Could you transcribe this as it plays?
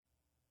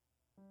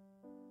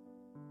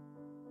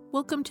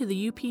Welcome to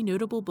the UP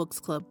Notable Books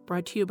Club,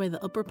 brought to you by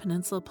the Upper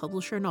Peninsula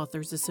Publisher and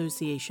Authors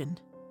Association.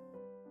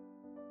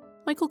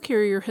 Michael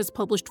Carrier has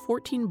published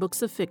 14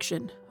 books of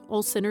fiction,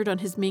 all centered on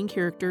his main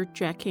character,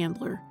 Jack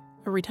Handler,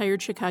 a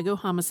retired Chicago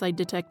homicide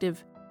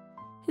detective.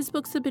 His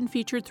books have been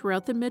featured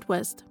throughout the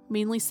Midwest,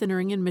 mainly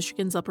centering in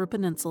Michigan's Upper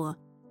Peninsula.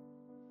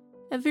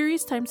 At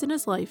various times in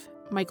his life,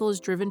 Michael has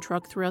driven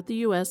truck throughout the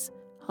U.S.,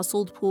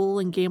 hustled pool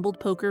and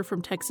gambled poker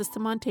from Texas to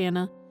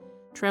Montana,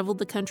 traveled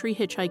the country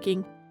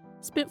hitchhiking,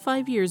 spent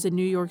 5 years in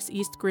New York's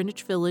East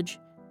Greenwich Village,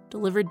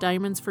 delivered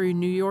diamonds for a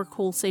New York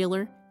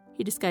wholesaler,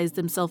 he disguised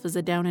himself as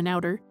a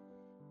down-and-outer,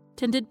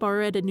 tended bar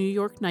at a New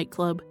York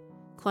nightclub,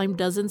 climbed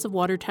dozens of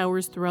water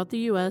towers throughout the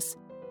U.S.,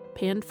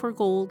 panned for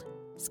gold,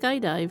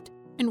 skydived,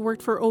 and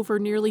worked for over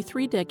nearly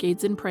 3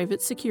 decades in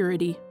private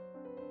security.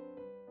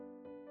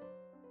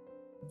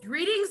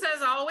 Greetings,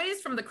 as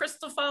always, from the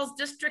Crystal Falls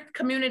District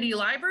Community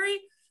Library.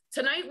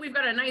 Tonight, we've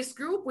got a nice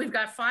group. We've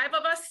got 5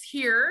 of us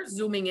here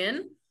zooming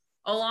in,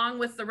 along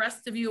with the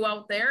rest of you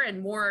out there,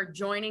 and more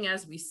joining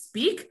as we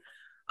speak.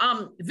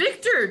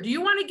 Victor, do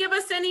you want to give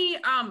us any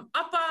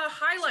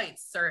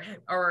highlights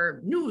or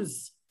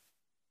news?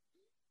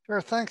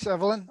 Sure, thanks,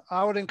 Evelyn.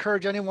 I would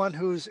encourage anyone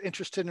who's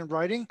interested in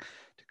writing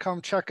to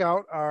come check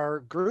out our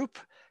group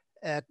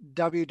at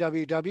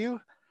www.uppaa.org.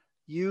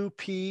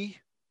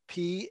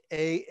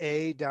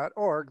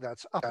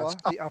 That's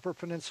UPPA, the Upper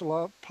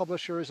Peninsula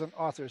Publishers and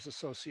Authors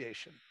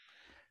Association.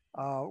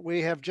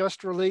 We have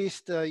just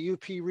released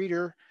UP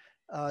Reader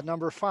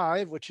number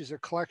 5, which is a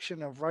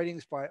collection of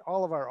writings by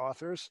all of our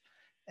authors,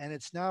 and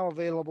it's now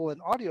available in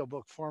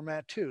audiobook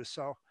format too.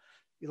 So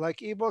if you like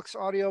ebooks,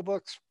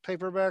 audiobooks,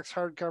 paperbacks,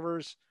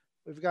 hardcovers,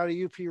 we've got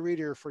a UP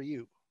Reader for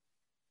you.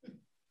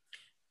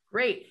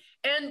 Great.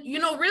 And, you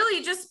know,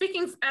 really just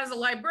speaking as a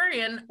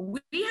librarian,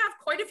 we have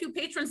quite a few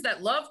patrons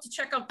that love to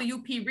check out the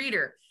UP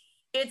Reader.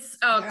 It's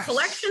a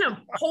collection of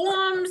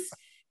poems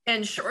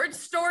and short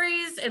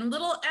stories and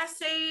little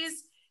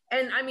essays.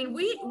 And I mean,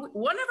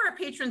 one of our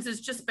patrons has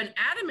just been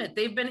adamant.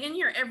 They've been in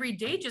here every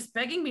day just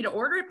begging me to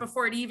order it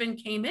before it even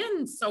came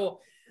in.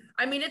 So,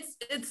 I mean,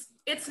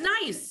 it's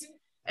nice.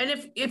 And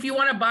if you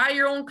want to buy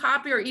your own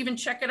copy or even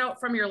check it out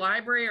from your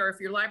library, or if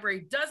your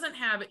library doesn't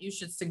have it, you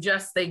should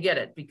suggest they get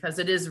it, because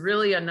it is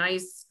really a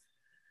nice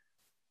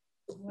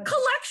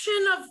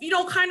collection of, you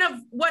know, kind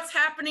of what's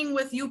happening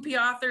with UP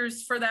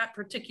authors for that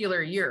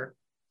particular year.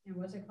 And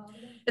what's it called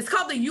again? It's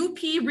called the UP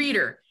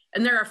Reader,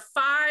 and there are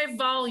 5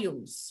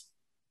 volumes.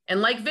 And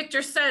like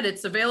Victor said,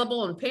 it's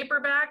available in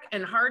paperback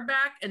and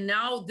hardback, and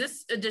now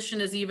this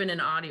edition is even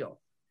in audio.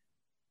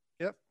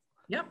 Yep.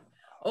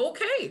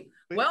 Okay.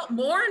 Well,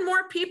 more and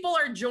more people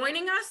are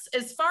joining us.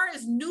 As far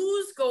as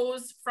news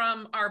goes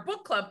from our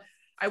book club,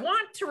 I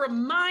want to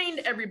remind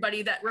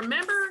everybody that,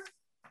 remember,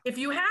 if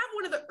you have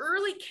one of the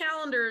early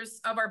calendars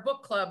of our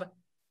book club,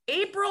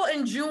 April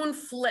and June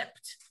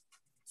flipped.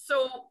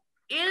 So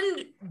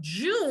in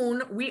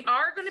June, we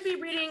are going to be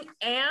reading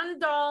Anne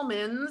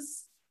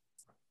Dahlman's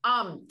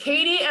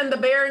Katie and the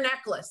Bear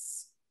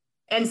Necklace.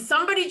 And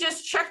somebody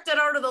just checked it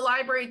out of the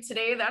library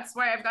today. That's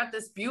why I've got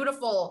this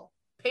beautiful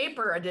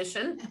paper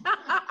edition.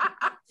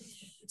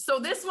 So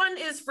this one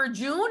is for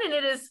June, and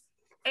it is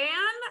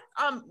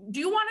Anne. Do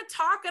you want to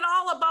talk at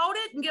all about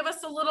it and give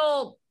us a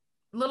little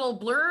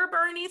blurb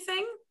or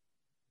anything?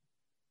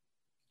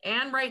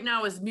 Anne right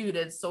now is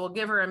muted, so we'll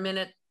give her a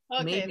minute.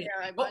 Okay, maybe.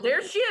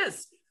 There she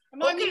is.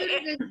 I'm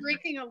unmuted and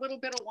drinking a little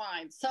bit of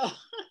wine, so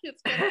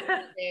it's been a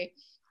long day.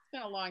 It's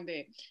been a long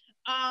day.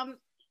 Yeah,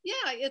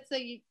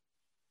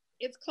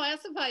 it's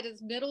classified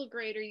as middle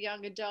grade or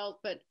young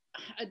adult, but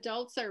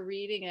adults are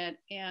reading it.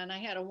 And I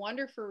had a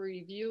wonderful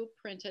review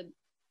printed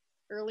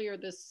earlier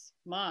this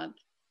month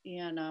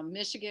in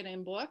Michigan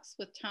in Books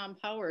with Tom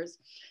Powers.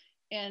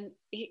 And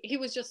he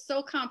was just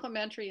so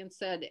complimentary and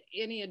said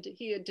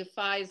he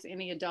defies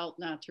any adult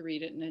not to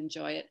read it and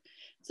enjoy it.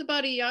 It's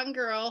about a young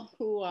girl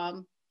who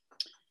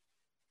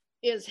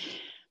is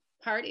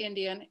part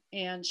Indian,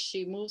 and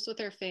she moves with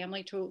her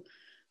family to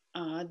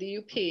the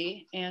UP,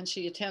 and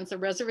she attends a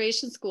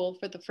reservation school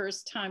for the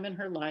first time in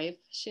her life.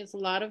 She has a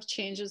lot of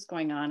changes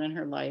going on in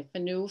her life, a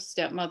new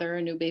stepmother,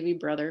 a new baby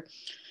brother.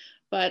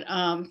 But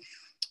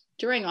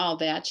during all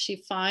that, she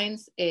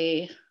finds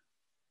a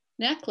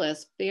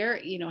necklace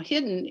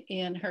hidden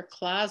in her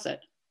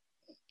closet,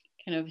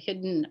 kind of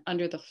hidden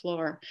under the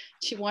floor.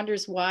 She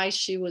wonders why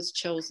she was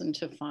chosen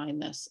to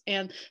find this.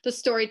 And the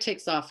story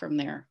takes off from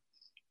there.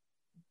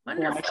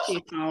 Wonderful. Why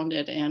she found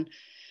it and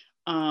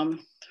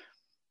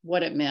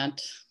what it meant.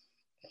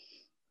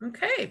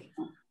 Okay.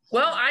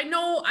 Well, I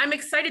know I'm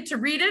excited to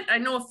read it. I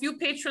know a few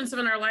patrons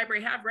in our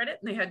library have read it,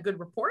 and they had good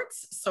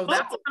reports. So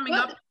that's coming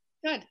up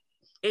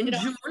in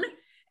June.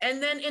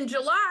 And then in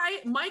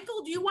July,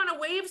 Michael, do you want to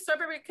wave so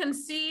everybody can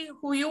see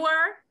who you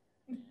are?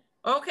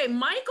 Okay,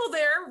 Michael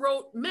there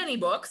wrote many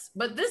books,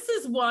 but this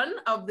is one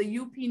of the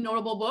UP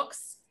notable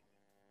books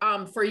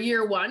for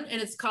year 1,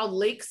 and it's called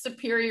Lake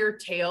Superior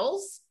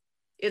Tales.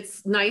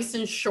 It's nice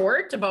and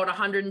short, about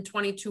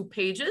 122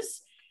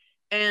 pages.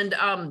 And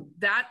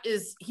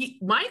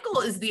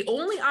Michael is the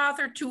only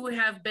author to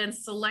have been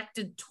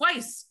selected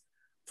twice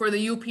for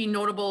the UP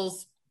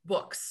Notables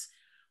books,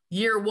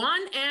 year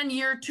 1 and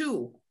year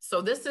 2.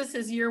 So this is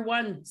his year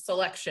 1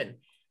 selection.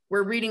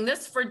 We're reading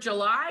this for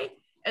July.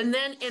 And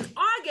then in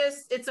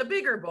August, it's a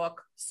bigger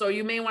book. So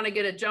you may want to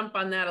get a jump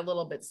on that a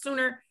little bit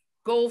sooner.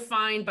 Go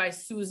Find by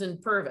Susan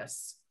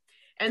Purvis.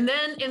 And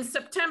then in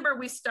September,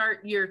 we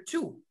start year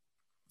 2,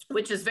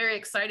 which is very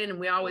exciting. And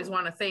we always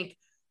want to thank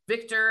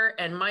Victor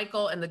and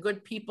Michael and the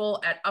good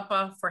people at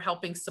UPA for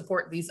helping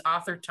support these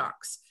author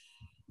talks.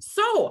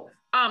 So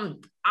I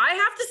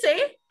have to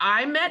say,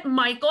 I met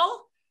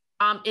Michael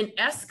in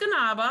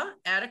Escanaba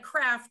at a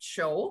craft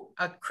show,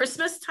 a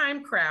Christmas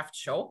time craft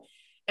show.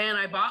 And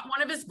I bought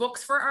one of his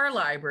books for our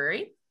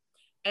library.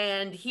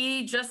 And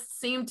he just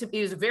seemed to be,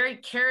 he was a very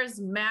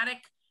charismatic,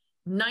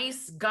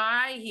 nice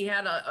guy. He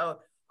had a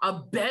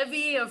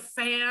bevy of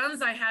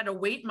fans. I had to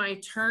wait my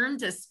turn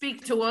to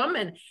speak to him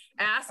and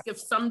ask if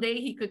someday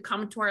he could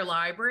come to our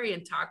library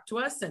and talk to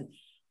us. And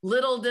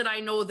little did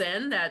I know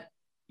then that,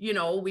 you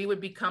know, we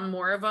would become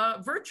more of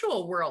a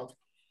virtual world.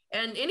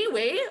 And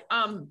anyway,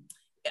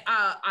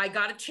 I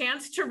got a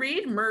chance to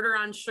read Murder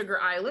on Sugar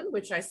Island,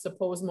 which I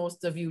suppose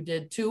most of you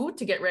did too,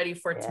 to get ready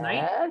for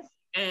tonight. Yes.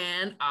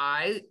 And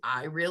I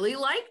really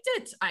liked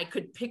it. I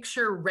could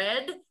picture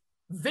Red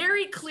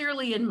very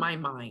clearly in my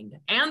mind,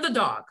 and the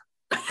dog.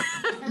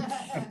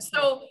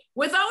 So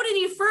without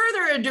any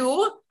further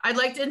ado, I'd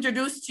like to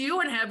introduce to you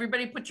and have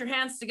everybody put your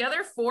hands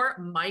together for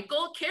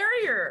Michael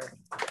Carrier.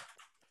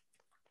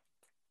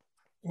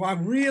 Well, I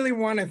really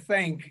want to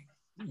thank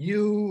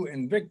you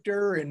and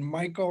Victor and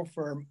Michael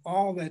for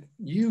all that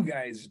you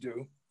guys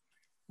do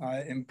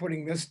in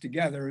putting this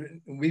together.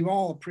 We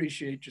all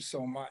appreciate you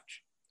so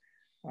much.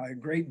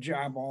 Great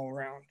job all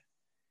around.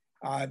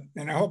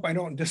 And I hope I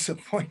don't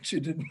disappoint you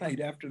tonight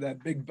after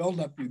that big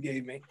buildup you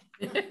gave me.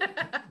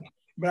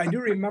 But I do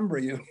remember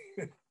you.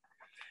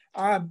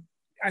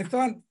 I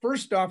thought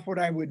first off what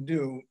I would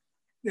do,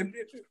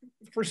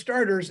 for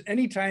starters,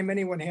 anytime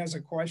anyone has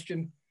a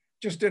question,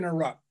 just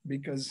interrupt,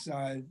 because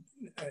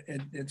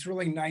it's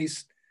really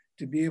nice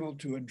to be able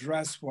to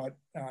address what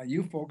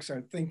you folks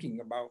are thinking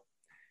about.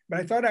 But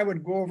I thought I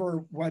would go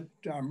over what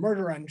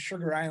Murder on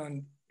Sugar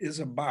Island is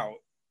about.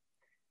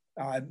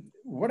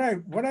 What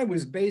I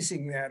was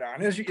basing that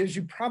on, as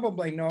you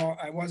probably know,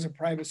 I was a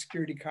private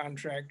security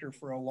contractor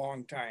for a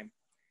long time.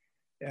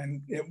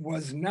 And it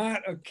was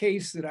not a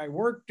case that I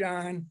worked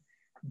on,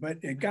 but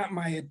it got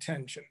my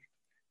attention.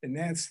 And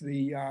that's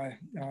the,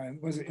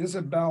 was it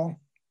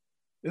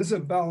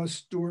Isabella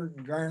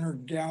Stewart Garner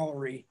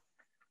Gallery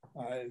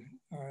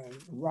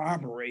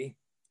robbery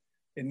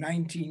in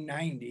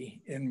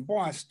 1990 in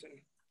Boston.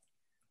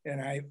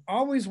 And I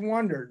always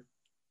wondered,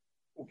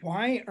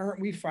 why aren't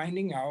we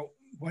finding out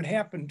what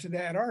happened to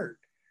that art?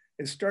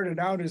 It started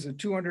out as a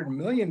 $200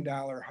 million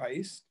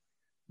heist,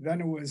 then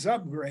it was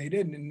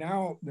upgraded, and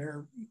now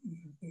they're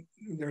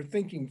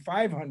thinking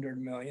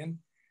 500 million,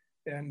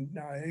 and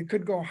it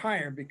could go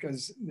higher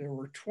because there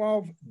were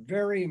 12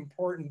 very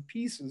important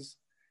pieces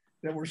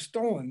that were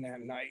stolen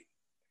that night,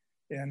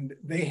 and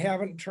they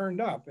haven't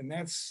turned up. And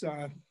that's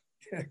a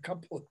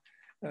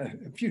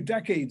few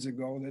decades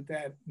ago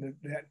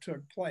that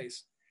took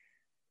place.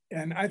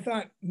 And I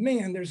thought,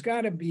 man, there's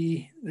got to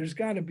be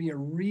a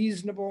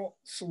reasonable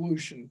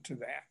solution to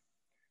that,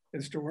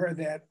 as to where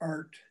that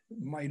art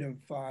might have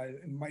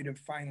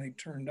finally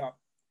turned up.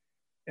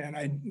 And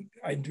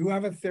I do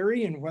have a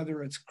theory, and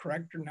whether it's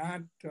correct or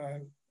not,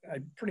 I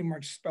pretty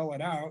much spell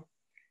it out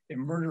in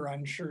Murder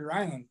on Sugar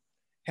Island.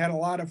 Had a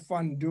lot of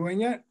fun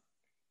doing it.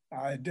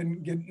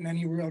 Didn't get in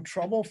any real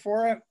trouble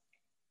for it.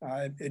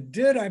 It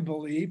did, I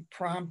believe,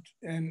 prompt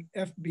an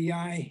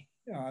FBI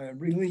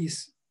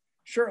release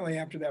shortly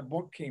after that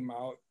book came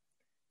out,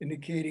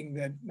 indicating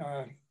that,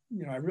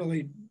 you know, I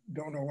really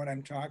don't know what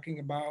I'm talking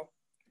about.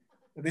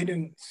 They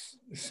didn't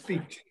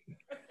speak,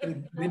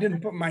 they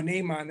didn't put my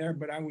name on there,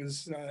 but I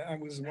was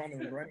the one who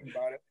was writing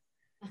about it.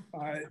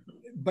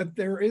 But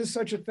there is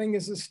such a thing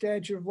as a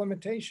statute of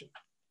limitation.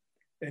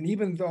 And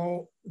even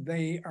though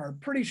they are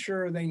pretty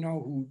sure they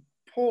know who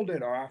pulled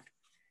it off,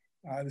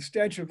 the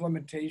statute of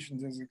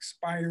limitations has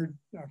expired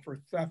for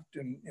theft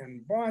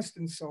in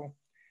Boston. So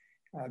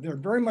they're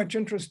very much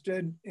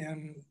interested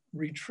in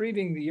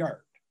retrieving the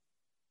art,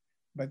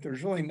 but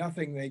there's really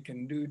nothing they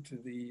can do to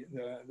the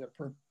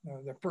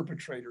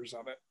perpetrators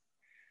of it.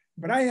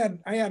 But I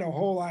had a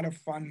whole lot of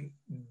fun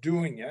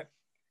doing it.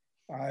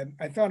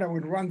 I thought I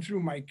would run through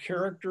my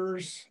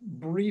characters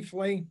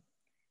briefly.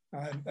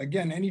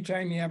 Again,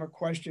 anytime you have a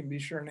question, be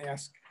sure and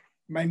ask.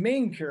 My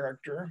main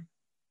character,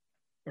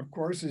 of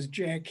course, is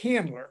Jack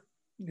Handler,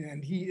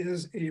 and he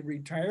is a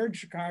retired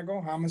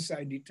Chicago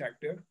homicide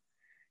detective.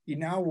 He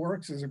now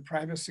works as a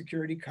private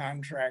security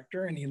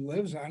contractor, and he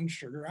lives on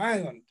Sugar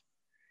Island.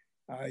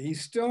 He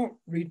still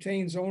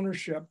retains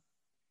ownership,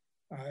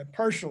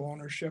 partial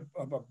ownership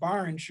of a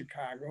bar in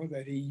Chicago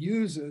that he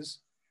uses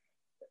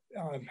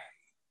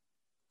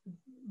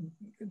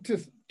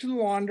to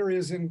launder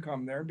his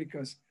income there,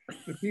 because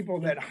the people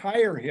that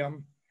hire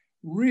him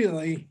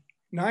really,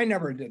 now I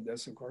never did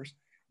this, of course,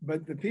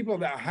 but the people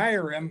that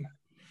hire him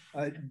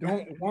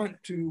don't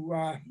want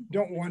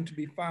to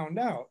be found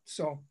out.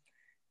 So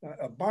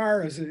a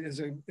bar is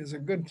a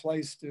good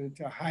place to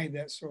hide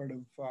that sort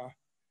of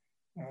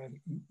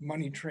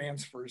money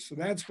transfers. So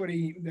that's what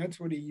he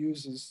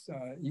uses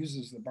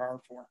the bar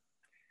for.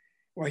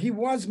 Well, he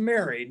was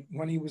married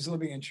when he was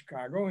living in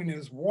Chicago, and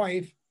his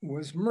wife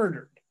was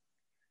murdered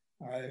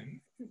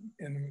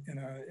in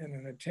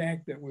an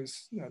attack that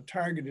was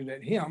targeted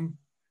at him.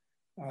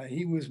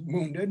 He was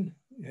wounded,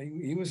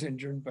 he was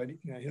injured, but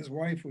his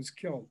wife was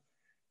killed.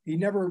 He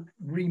never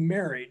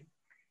remarried.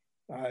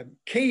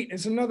 Kate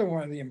is another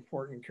one of the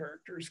important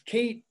characters.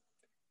 Kate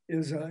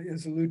is a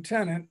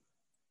lieutenant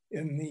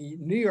in the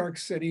New York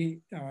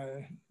City,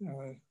 a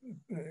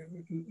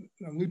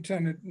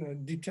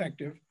lieutenant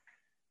detective.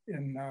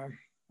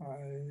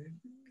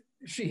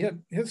 She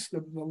hits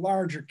the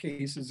larger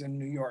cases in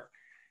New York,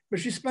 but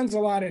she spends a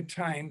lot of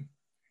time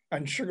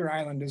on Sugar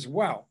Island as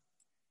well.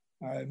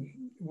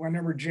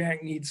 Whenever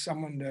Jack needs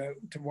someone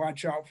to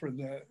watch out for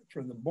the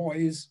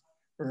boys,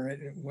 or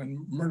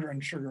when Murder on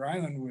Sugar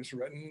Island was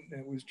written,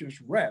 it was just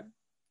Red.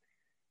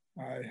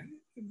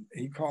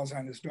 He calls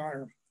on his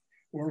daughter.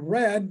 Well,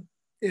 Red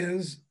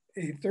is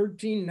a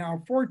 13,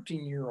 now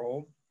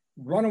 14-year-old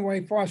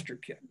runaway foster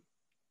kid.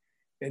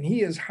 And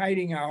he is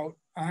hiding out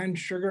on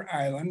Sugar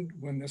Island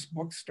when this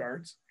book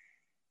starts.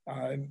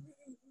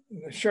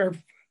 The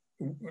sheriff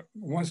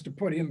wants to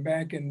put him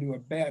back into a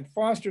bad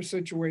foster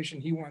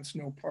situation. He wants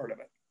no part of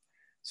it.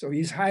 So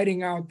he's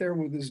hiding out there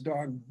with his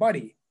dog,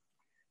 Buddy.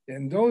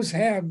 And those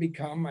have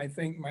become, I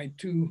think, my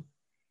two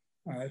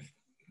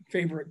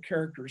favorite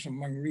characters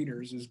among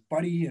readers is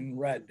Buddy and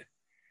Red.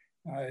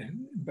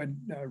 But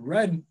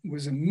Red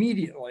was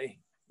immediately,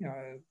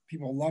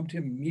 people loved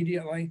him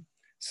immediately.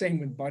 Same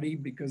with Buddy,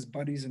 because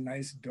Buddy's a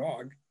nice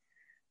dog.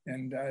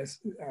 And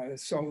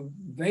so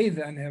they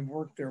then have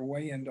worked their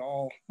way into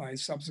all my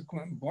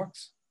subsequent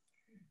books.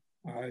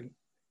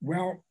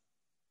 Well,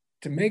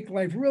 to make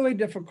life really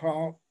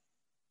difficult,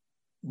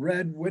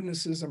 Red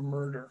witnesses a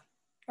murder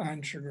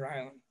on Sugar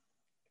Island.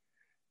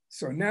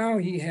 So now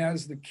he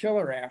has the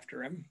killer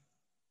after him,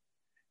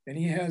 and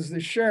he has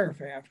the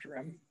sheriff after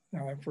him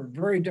for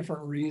very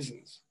different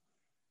reasons.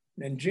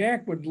 And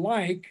Jack would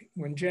like,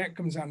 when Jack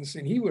comes on the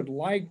scene, he would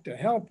like to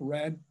help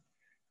Red,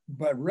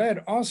 but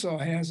Red also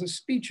has a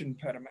speech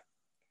impediment.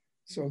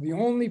 So the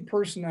only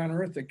person on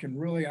earth that can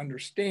really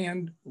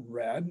understand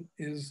Red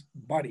is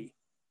Buddy.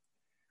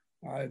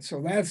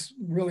 So that's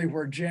really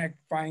where Jack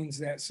finds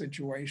that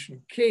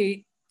situation.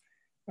 Kate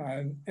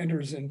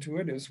enters into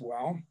it as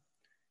well.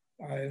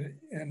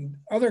 And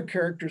other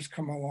characters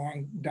come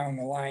along down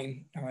the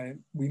line.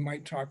 We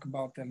might talk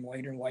about them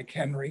later, like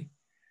Henry,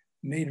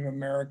 Native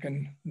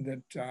American,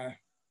 that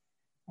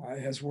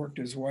has worked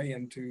his way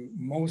into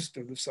most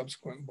of the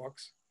subsequent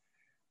books.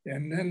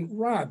 And then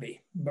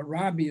Robbie, but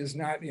Robbie is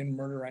not in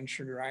Murder on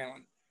Sugar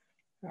Island.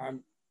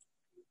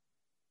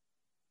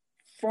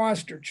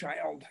 Foster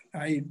child.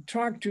 I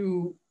talked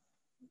to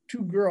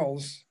two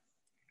girls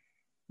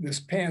this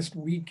past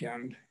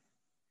weekend.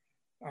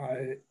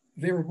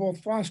 They were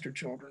both foster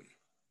children,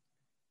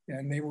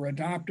 and they were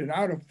adopted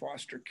out of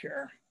foster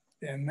care.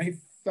 And they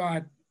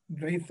thought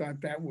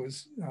that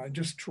was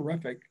just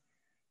terrific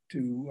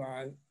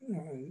to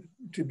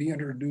be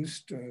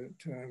introduced to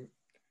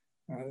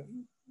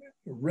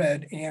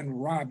Red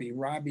and Robbie.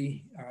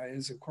 Robbie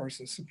is, of course,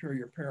 in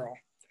Superior Peril,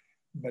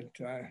 but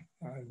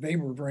they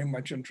were very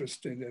much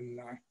interested in,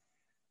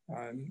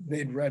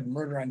 they'd read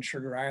Murder on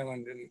Sugar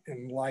Island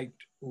and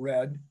liked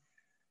Red.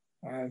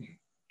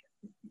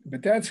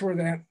 But that's where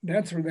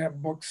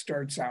that book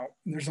starts out.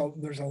 There's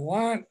a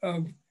lot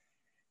of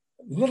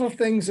little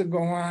things that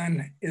go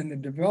on in the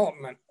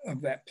development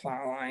of that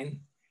plot line,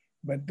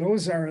 but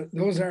those are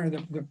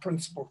the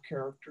principal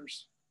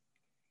characters.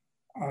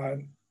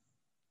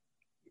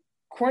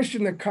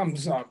 Question that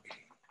comes up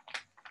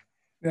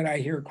that I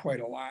hear quite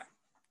a lot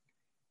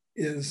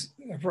is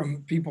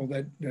from people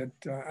that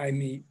I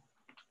meet.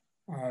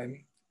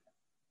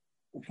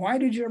 Why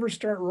did you ever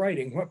start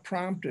writing? What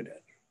prompted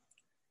it?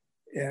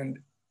 And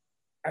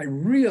I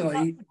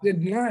really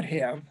did not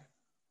have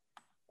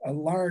a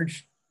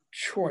large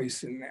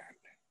choice in that,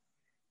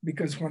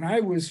 because when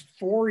I was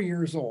 4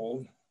 years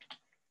old,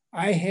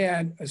 I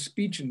had a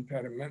speech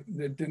impediment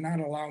that did not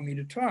allow me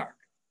to talk.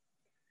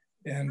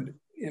 And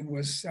it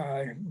was,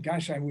 I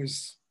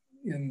was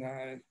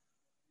in,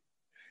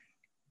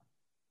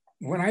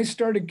 when I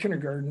started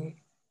kindergarten,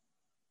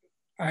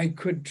 I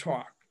could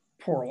talk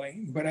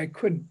poorly, but I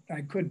could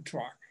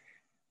talk.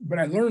 But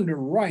I learned to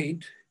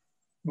write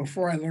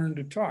before I learned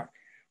to talk.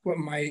 What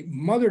my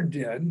mother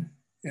did,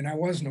 and I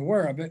wasn't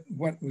aware of it,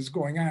 what was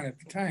going on at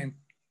the time,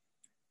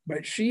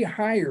 but she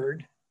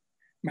hired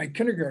my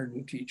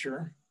kindergarten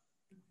teacher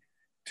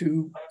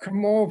to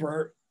come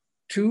over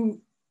 2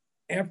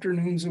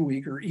 afternoons a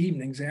week or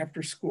evenings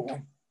after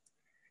school.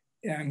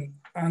 And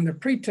on the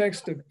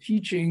pretext of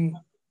teaching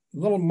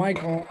little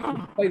Michael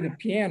to play the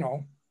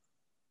piano,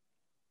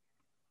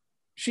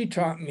 she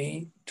taught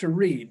me to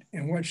read.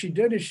 And what she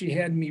did is she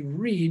had me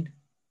read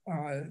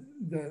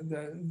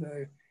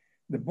the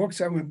the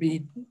books I would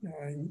be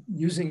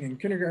using in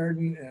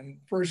kindergarten and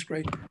first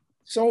grade.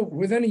 So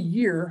within a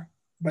year,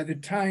 by the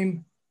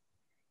time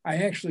I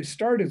actually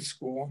started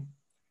school,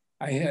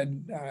 I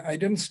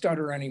didn't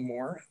stutter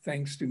anymore,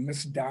 thanks to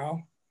Miss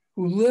Dow,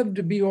 who lived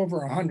to be over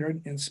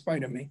 100 in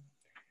spite of me.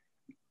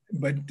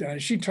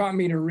 But she taught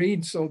me to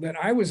read, so that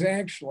I was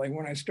actually,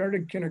 when I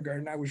started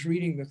kindergarten, I was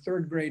reading the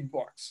third grade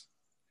books.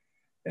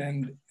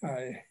 And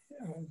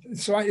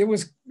so it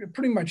was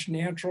pretty much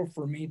natural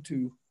for me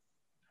to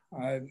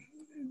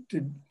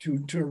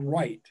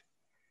write.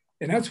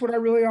 And that's what I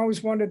really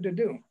always wanted to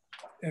do.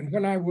 And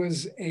when I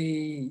was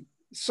a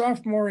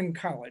sophomore in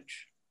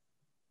college,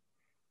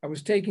 I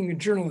was taking a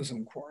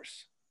journalism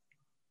course.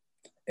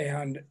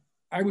 And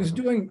I was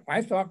doing,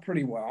 I thought,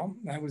 pretty well.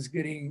 I was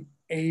getting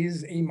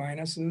A's, A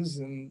minuses,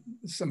 and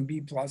some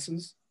B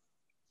pluses.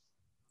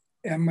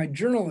 And my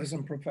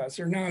journalism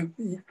professor, now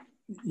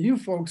you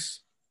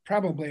folks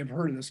probably have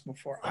heard of this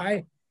before.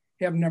 I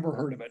have never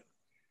heard of it.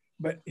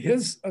 But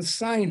his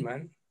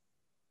assignment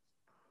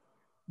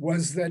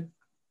was that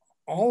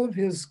all of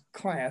his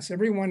class,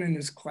 everyone in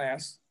his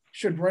class,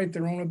 should write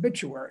their own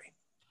obituary.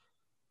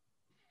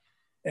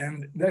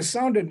 And that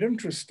sounded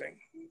interesting.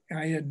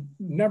 I had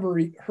never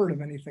heard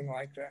of anything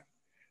like that.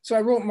 So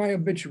I wrote my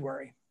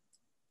obituary.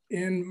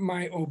 In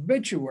my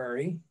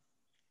obituary,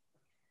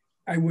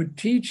 I would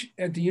teach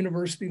at the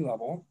university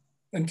level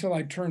until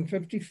I turned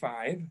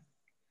 55.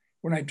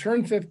 When I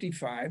turned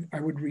 55, I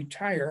would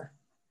retire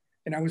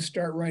and I would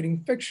start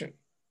writing fiction.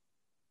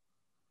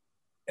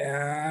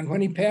 And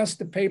when he passed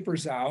the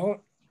papers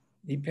out,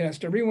 he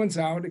passed everyone's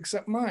out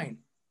except mine,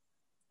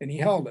 and he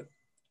held it.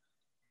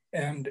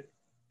 And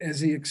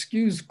as he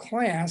excused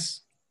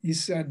class, he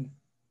said,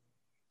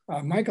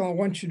 Michael, I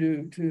want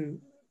you to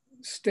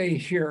stay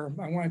here.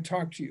 I want to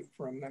talk to you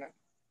for a minute.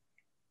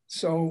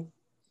 So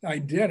I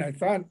did.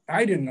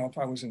 I didn't know if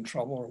I was in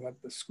trouble or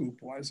what the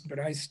scoop was, but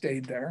I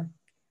stayed there.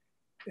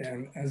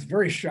 And I was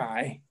very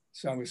shy,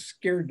 so I was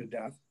scared to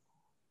death.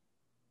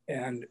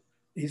 And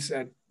he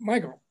said,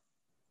 Michael,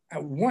 I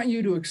want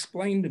you to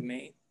explain to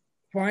me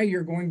why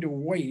you're going to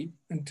wait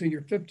until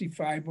you're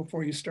 55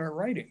 before you start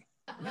writing.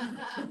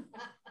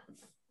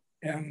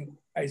 And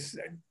I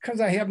said,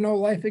 because I have no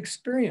life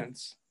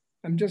experience.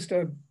 I'm just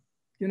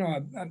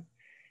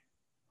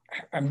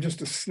I'm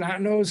just a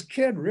snot-nosed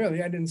kid,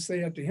 really. I didn't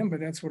say that to him,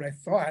 but that's what I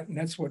thought. And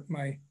that's what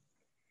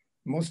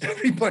most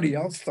everybody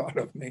else thought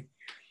of me.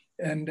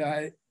 And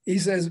he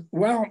says,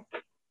 well,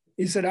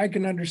 he said, I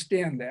can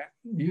understand that.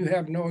 You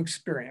have no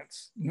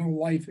experience, no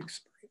life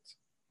experience.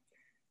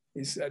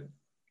 He said,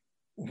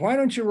 why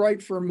don't you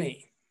write for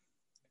me?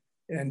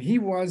 And he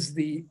was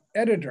the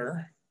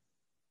editor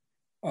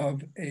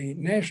of a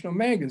national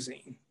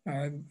magazine,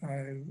 a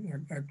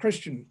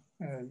Christian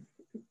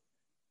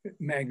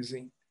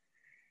magazine.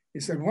 He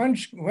said, why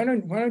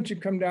don't you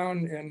come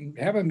down and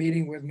have a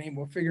meeting with me?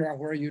 We'll figure out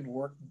where you'd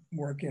work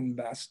in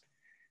best.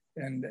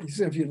 And he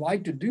said, if you'd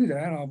like to do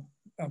that,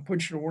 I'll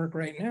put you to work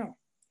right now.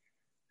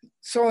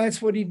 So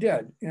that's what he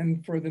did.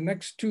 And for the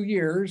next 2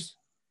 years,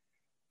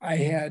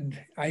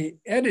 I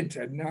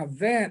edited. Now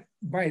that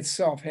by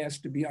itself has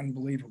to be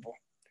unbelievable,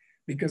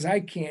 because I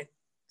can't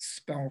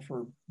spell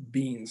for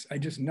beans. I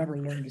just never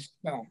learned to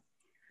spell.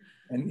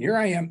 And here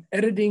I am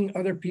editing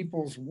other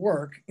people's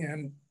work.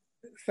 And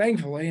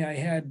thankfully I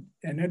had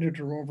an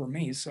editor over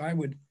me. So I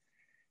would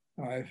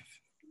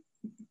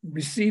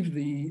receive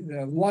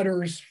the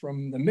letters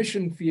from the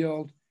mission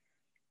field.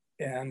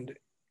 And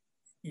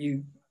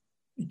you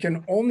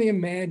can only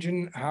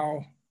imagine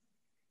how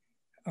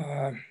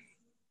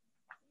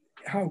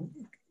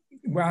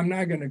well, I'm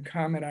not going to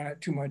comment on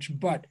it too much,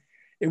 but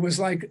it was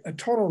like a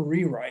total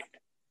rewrite.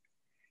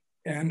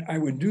 And I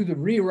would do the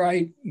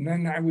rewrite, and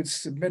then I would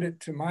submit it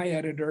to my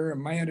editor,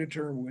 and my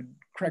editor would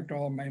correct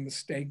all of my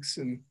mistakes.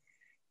 And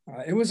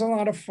it was a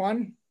lot of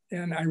fun.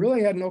 And I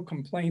really had no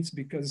complaints,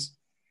 because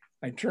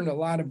I turned a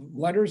lot of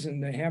letters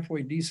into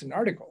halfway decent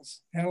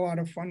articles. Had a lot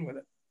of fun with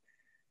it.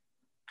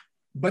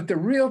 But the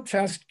real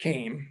test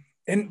came,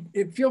 and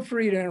feel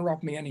free to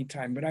interrupt me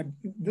anytime, but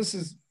this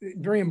is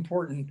very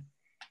important,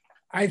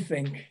 I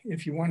think,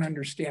 if you want to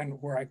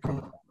understand where I come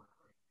from.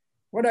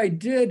 What I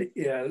did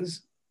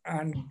is,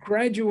 on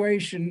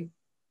graduation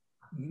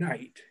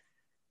night,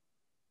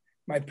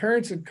 my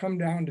parents had come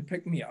down to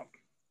pick me up,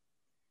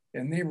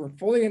 and they were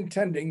fully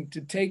intending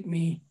to take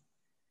me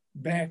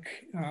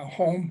back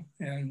home,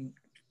 and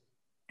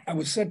I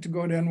was set to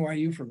go to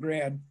NYU for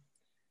grad.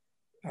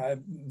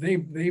 They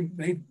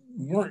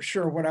weren't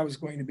sure what I was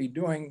going to be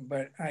doing,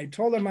 but I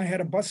told them I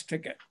had a bus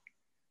ticket,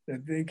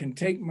 that they can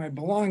take my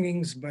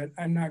belongings, but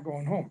I'm not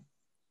going home.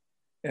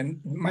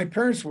 And my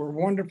parents were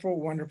wonderful,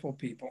 wonderful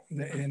people,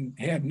 and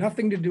had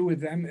nothing to do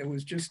with them. It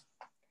was just,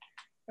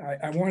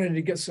 I wanted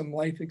to get some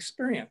life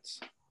experience.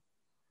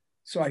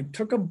 So I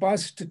took a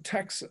bus to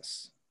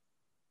Texas,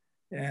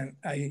 and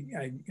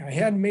I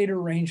had made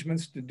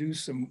arrangements to do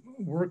some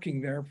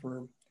working there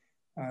for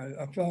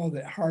a fellow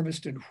that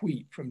harvested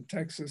wheat from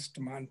Texas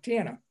to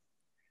Montana.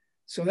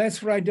 So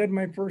that's what I did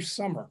my first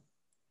summer,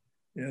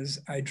 is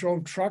I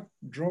drove truck,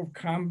 drove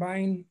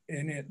combine,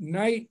 and at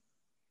night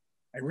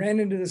I ran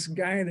into this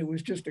guy that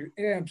was just an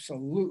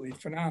absolutely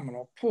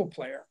phenomenal pool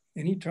player,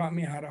 and he taught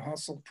me how to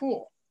hustle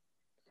pool.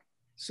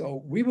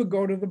 So we would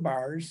go to the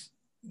bars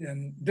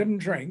and didn't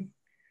drink,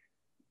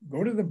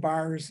 go to the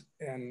bars,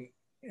 and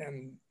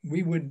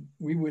we would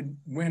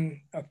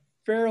win a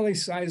fairly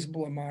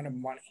sizable amount of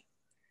money.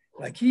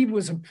 Like, he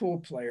was a pool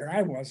player,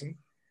 I wasn't.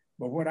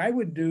 But what I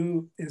would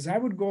do is I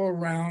would go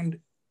around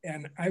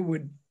and I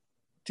would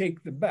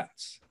take the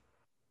bets.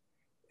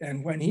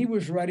 And when he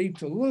was ready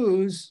to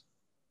lose,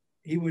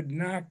 he would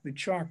knock the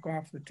chalk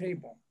off the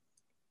table.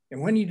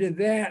 And when he did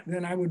that,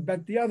 then I would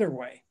bet the other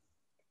way.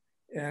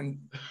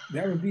 And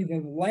that would be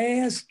the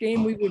last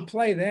game we would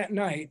play that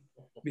night,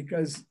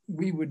 because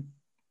we would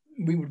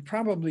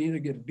probably either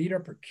get beat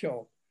up or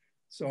killed.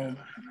 So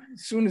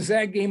as soon as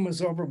that game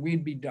was over,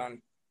 we'd be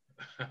done.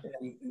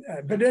 And,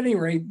 but at any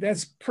rate,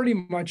 that's pretty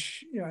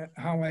much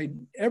how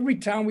every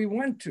town we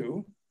went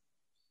to,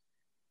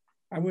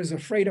 I was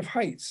afraid of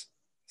heights.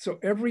 So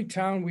every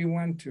town we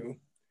went to,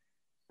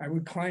 I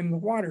would climb the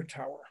water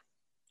tower.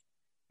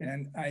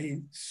 And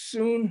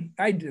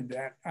I did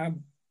that. I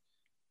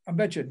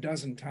bet you a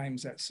dozen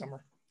times that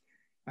summer.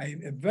 I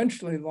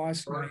eventually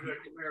lost my...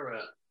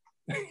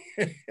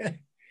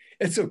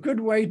 It's a good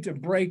way to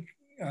break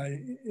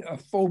a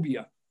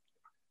phobia.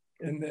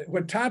 And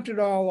what topped it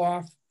all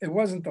off, it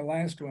wasn't the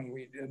last one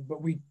we did, but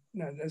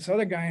this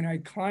other guy and I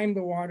climbed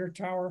the water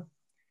tower.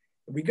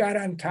 We got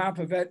on top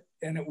of it,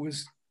 and it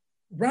was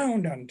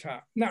round on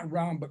top, not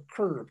round, but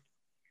curved.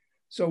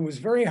 So it was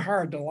very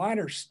hard. The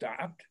ladder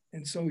stopped.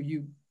 And so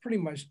you pretty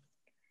much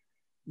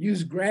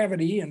used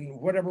gravity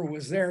and whatever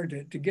was there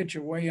to get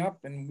your way up.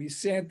 And we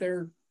sat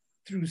there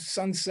through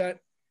sunset.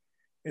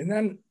 And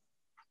then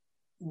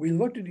we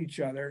looked at each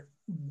other.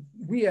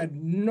 We had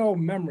no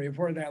memory of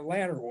where that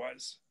ladder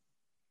was.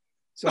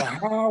 So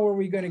how were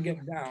we going to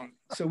get down?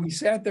 So we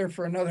sat there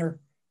for another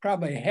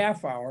probably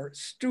half hour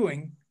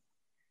stewing.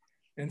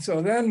 And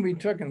so then we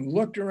took and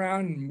looked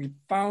around, and we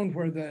found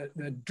where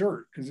the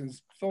dirt, because it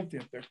was filthy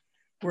up there,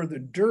 where the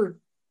dirt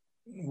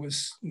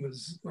was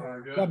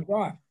rubbed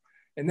off.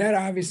 And that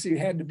obviously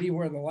had to be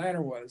where the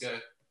ladder was. Okay.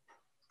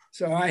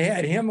 So I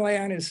had him lay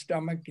on his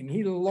stomach, and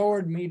he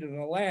lowered me to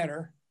the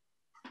ladder.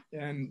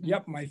 And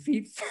yep, my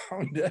feet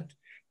found it.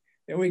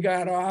 And we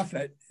got off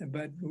it.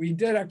 But we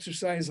did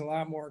exercise a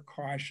lot more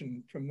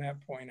caution from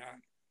that point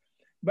on.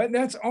 But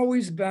that's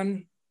always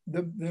been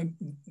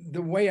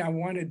the way I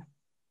wanted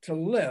to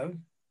live,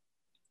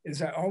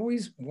 is I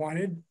always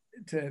wanted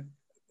to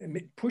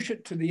push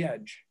it to the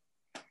edge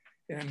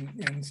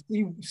and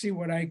see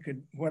what I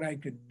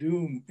could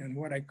do and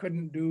what I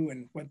couldn't do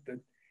and what the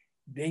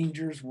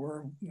dangers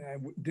were. I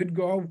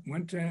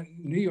went to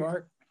New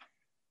York.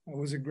 I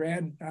was a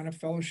grad on a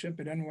fellowship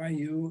at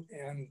NYU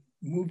and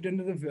moved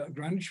into the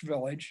Greenwich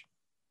Village.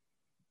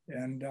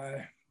 And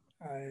I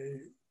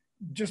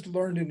just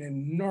learned an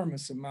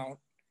enormous amount.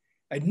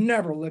 I'd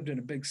never lived in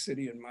a big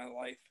city in my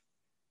life.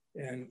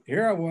 And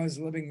here I was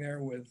living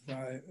there with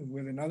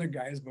another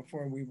guys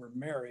before we were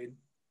married.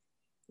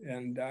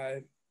 And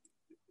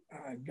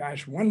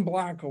gosh, one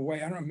block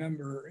away, I don't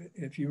remember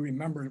if you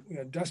remember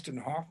Dustin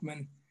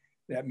Hoffman,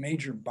 that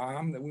major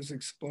bomb that was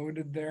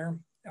exploded there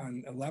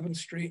on 11th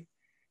Street.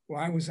 Well,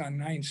 I was on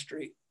 9th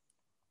Street.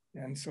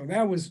 And so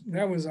that was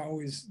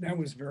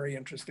very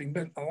interesting.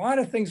 But a lot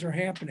of things are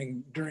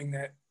happening during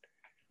that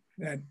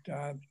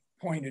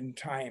point in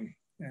time.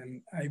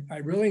 And I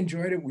really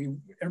enjoyed it.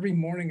 Every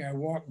morning I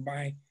walked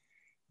by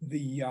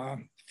the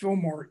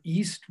Fillmore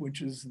East,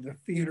 which is the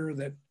theater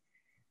that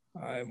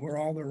where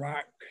all the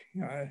rock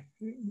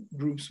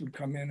groups would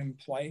come in and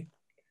play.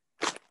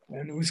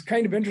 And it was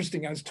kind of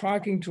interesting. I was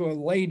talking to a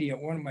lady at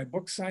one of my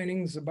book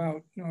signings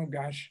about, oh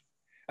gosh,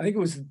 I think it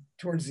was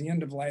towards the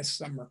end of last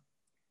summer.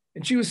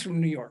 And she was from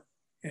New York.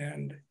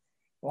 And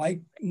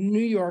like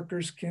New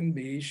Yorkers can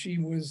be, she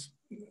was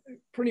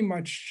pretty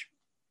much,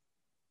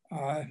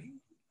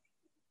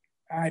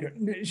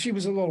 she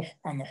was a little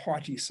on the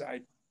haughty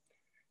side.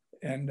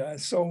 And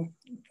so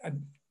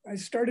I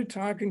started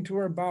talking to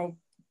her about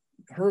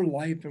her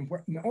life and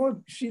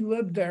she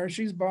lived there.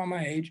 She's about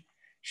my age.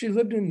 She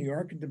lived in New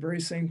York at the very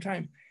same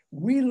time.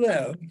 We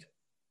lived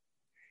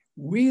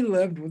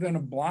within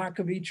a block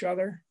of each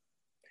other.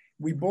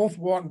 We both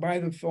walked by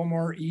the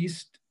Fillmore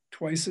East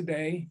twice a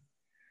day.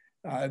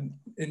 And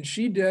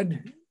she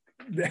did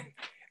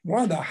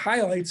one of the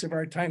highlights of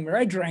our time there.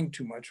 I drank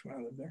too much when I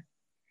lived there.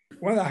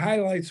 One of the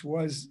highlights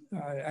was,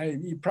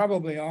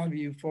 probably all of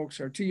you folks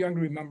are too young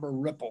to remember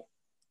Ripple.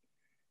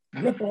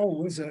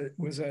 Ripple was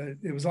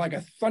like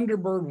a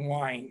Thunderbird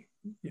wine.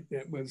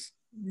 It was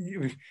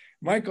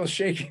Michael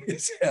shaking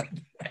his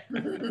head.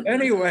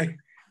 Anyway.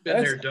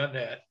 Been there, done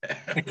that.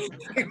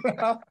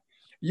 Well,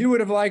 you would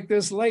have liked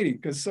this lady,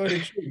 because so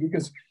did she.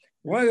 Because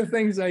one of the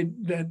things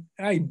that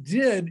I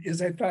did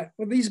is I thought,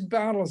 well, these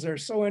bottles are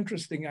so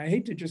interesting. I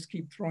hate to just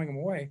keep throwing them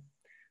away.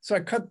 So I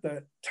cut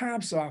the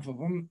tops off of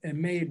them and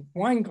made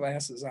wine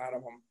glasses out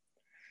of them.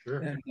 Sure.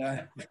 And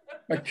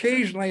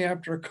occasionally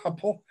after a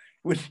couple,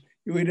 we'd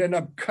end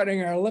up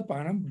cutting our lip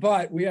on them,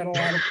 but we had a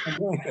lot of fun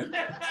doing it.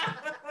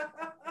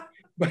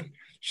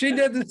 She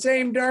did the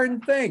same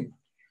darn thing.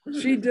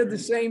 She did the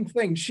same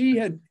thing.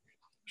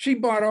 She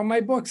bought all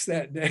my books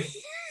that day.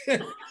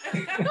 But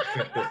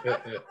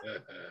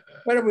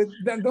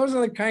those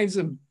are the kinds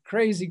of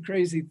crazy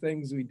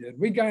things we did.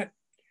 We got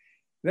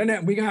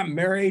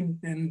married,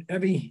 and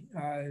Evie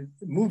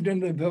moved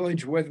into the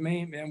village with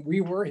me, and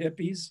we were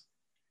hippies.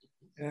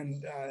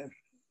 And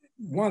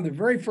one of the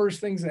very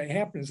first things that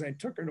happened is I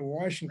took her to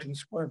Washington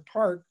Square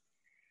Park,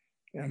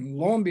 and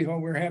lo and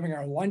behold, we were having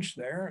our lunch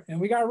there,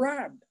 and we got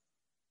robbed.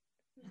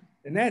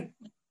 And that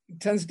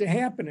tends to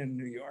happen in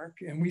New York.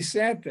 And we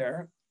sat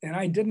there, and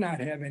I did not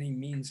have any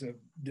means of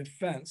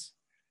defense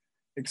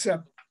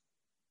except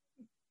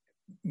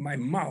my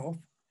mouth.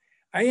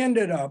 I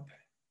ended up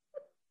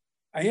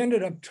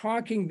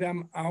talking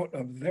them out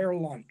of their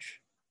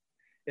lunch.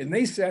 And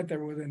they sat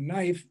there with a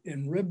knife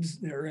in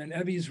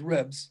Evie's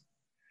ribs.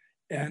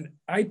 And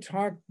I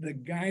talked the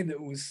guy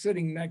that was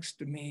sitting next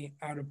to me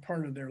out of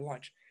part of their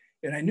lunch.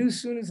 And I knew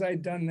as soon as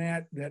I'd done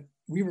that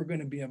we were going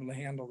to be able to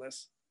handle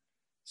this.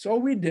 So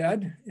we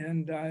did,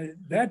 and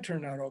that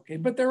turned out okay.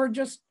 But there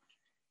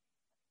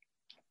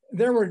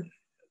were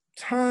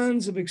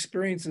tons of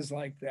experiences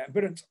like that,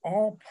 but it's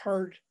all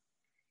part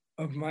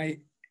of my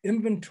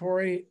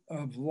inventory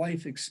of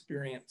life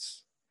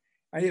experience.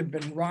 I have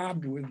been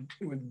robbed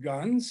with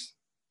guns.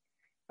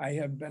 I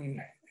have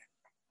been,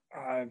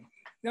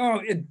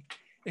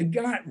 it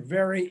got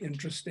very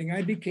interesting.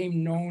 I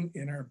became known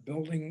in our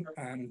building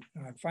on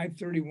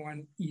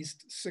 531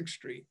 East 6th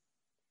Street.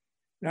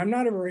 Now, I'm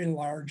not a very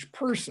large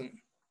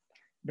person,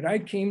 but I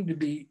came to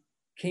be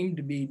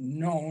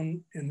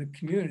known in the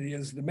community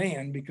as the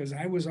man, because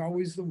I was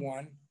always the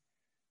one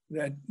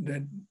that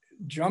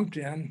jumped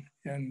in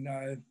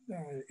and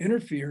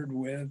interfered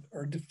with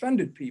or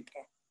defended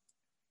people.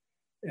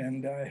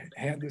 And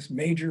had this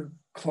major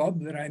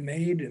club that I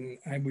made, and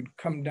I would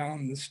come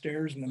down the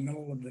stairs in the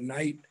middle of the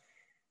night,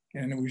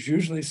 and it was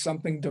usually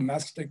something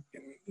domestic,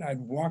 and I'd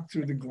walk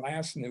through the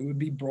glass and it would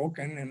be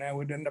broken, and I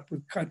would end up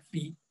with cut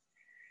feet.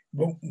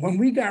 But when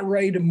we got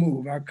ready to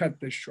move, I'll cut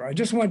this short. I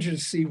just want you to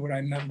see what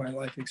I meant by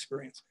life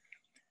experience.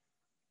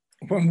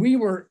 When we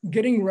were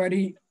getting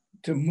ready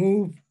to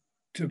move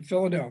to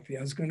Philadelphia,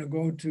 I was going to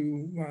go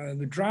to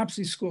the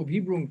Dropsy School of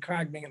Hebrew and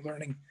Cognate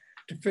Learning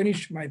to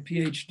finish my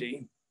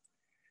PhD.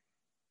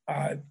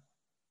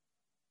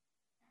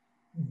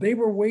 They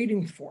were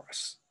waiting for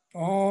us,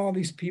 all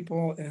these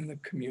people in the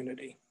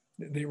community.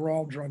 They were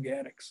all drug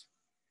addicts.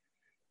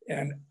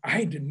 And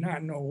I did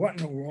not know what in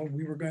the world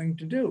we were going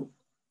to do.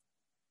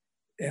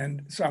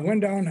 And so I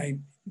went down, I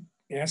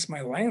asked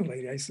my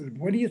landlady, I said,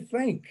 what do you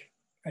think?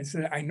 I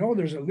said, I know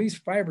there's at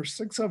least 5 or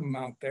 6 of them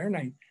out there,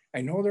 and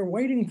I know they're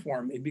waiting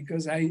for me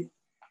because I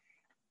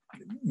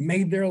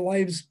made their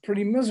lives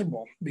pretty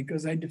miserable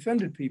because I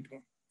defended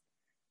people.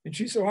 And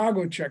she said, well, I'll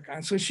go check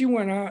on. So she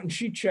went out and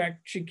she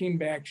checked, she came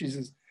back, she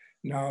says,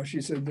 no,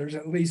 she said, there's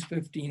at least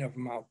 15 of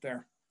them out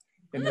there.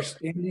 And they're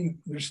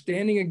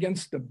standing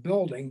against the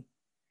building,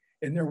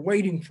 and they're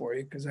waiting for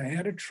you because I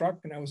had a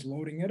truck and I was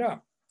loading it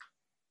up.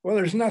 Well,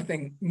 there's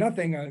nothing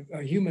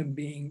a human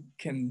being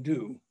can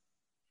do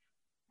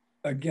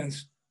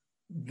against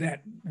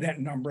that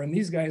number. And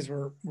these guys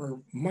were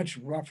much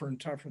rougher and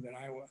tougher than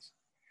I was.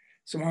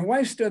 So my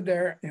wife stood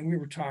there and we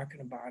were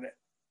talking about it.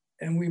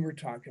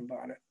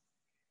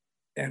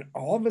 And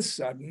all of a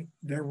sudden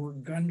there were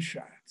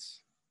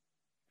gunshots.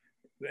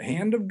 The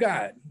hand of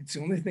God, it's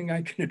the only thing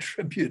I can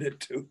attribute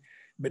it to.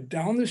 But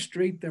down the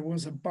street, there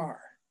was a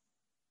bar,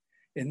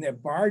 and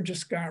that bar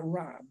just got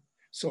robbed.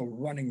 So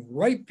running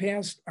right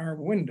past our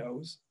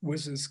windows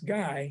was this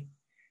guy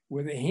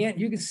with a hand,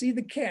 you can see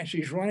the cash.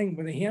 He's running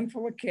with a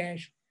handful of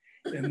cash,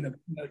 and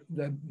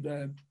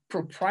the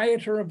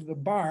proprietor of the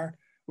bar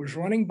was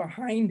running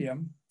behind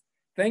him.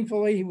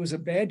 Thankfully, he was a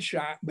bad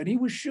shot, but he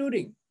was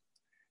shooting.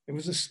 It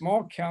was a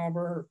small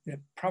caliber,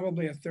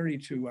 probably a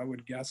 .32, I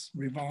would guess,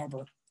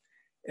 revolver.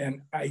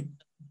 And I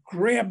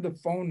grabbed the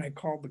phone and I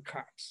called the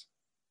cops.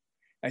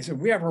 I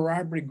said, we have a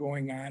robbery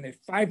going on at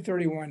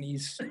 531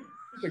 East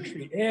 6th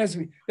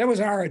Street. That was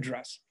our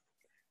address.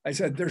 I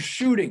said, they're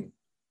shooting.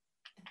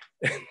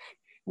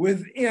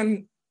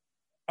 Within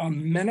a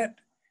minute,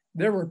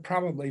 there were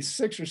probably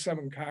 6 or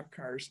 7 cop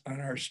cars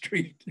on our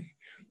street.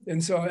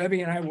 And so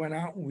Evie and I went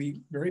out and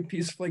we very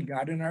peacefully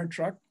got in our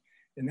truck,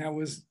 and that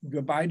was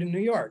goodbye to New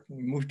York.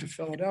 We moved to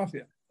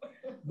Philadelphia.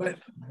 But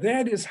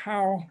that is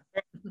how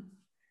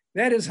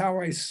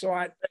I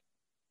sought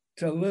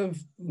to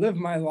live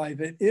my life.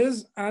 It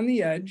is on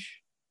the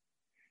edge,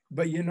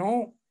 but you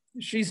know,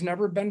 she's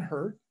never been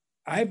hurt.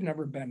 I've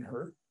never been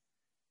hurt.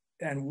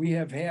 And we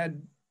have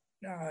had,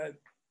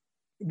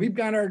 we've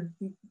got our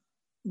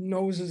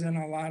noses in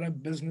a lot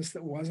of business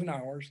that wasn't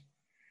ours,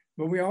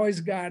 but we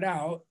always got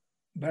out.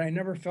 But I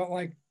never felt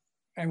like,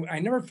 I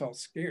never felt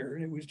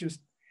scared. It was just,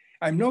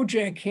 I'm no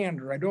Jack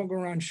Hander. I don't go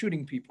around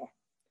shooting people.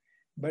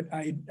 But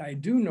I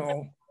do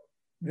know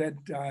that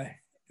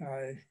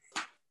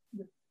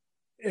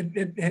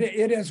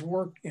it has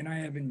worked, and I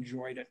have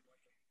enjoyed it.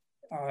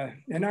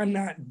 And I'm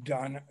not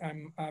done.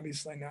 I'm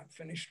obviously not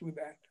finished with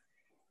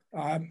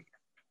that.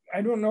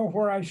 I don't know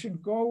where I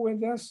should go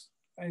with this.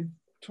 I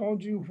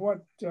told you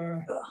what,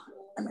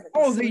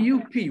 oh, the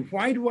UP.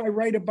 Why do I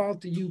write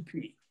about the UP?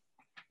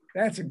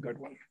 That's a good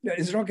one.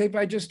 Is it okay if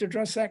I just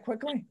address that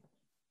quickly?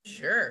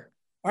 Sure.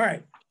 All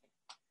right.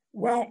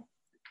 Well,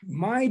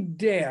 my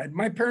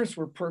parents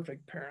were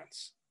perfect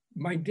parents.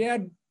 My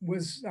dad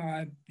was,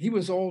 he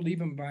was old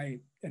even by,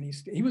 and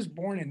he was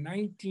born in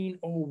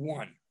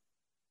 1901.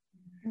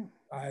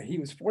 He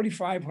was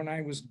 45 when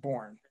I was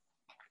born.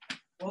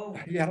 Whoa.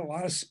 He had a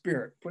lot of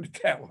spirit, put it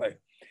that way.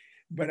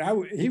 But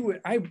he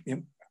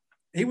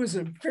was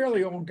a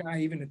fairly old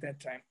guy even at that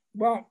time.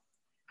 Well,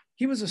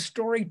 he was a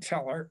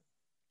storyteller,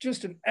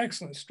 just an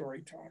excellent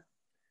storyteller.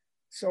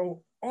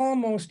 So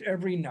almost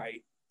every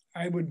night,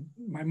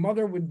 my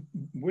mother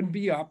would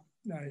be up.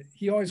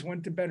 He always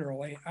went to bed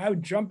early. I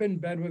would jump in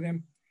bed with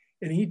him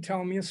and he'd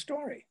tell me a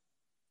story.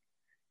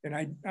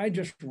 And I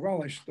just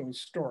relished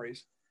those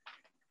stories.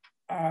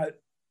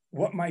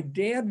 What my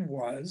dad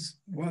was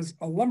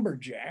a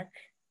lumberjack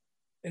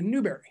in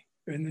Newberry,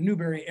 in the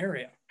Newberry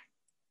area.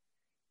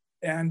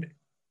 And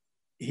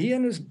he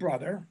and his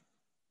brother,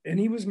 and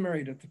he was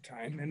married at the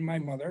time, and my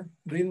mother,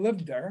 they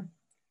lived there.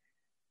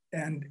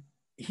 And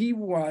he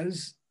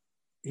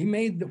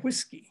made the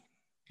whiskey.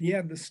 He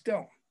had the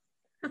still.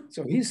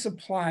 So he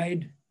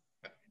supplied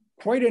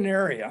quite an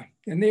area,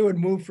 and they would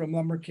move from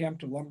lumber camp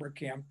to lumber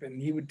camp,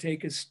 and he would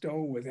take his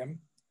still with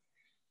him,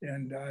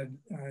 and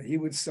he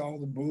would sell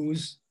the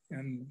booze.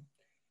 And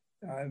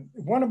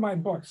one of my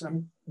books,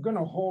 I'm going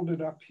to hold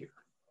it up here.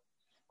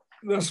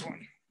 This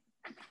one.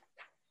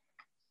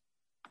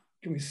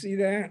 Can we see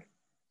that?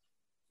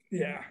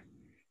 Yeah.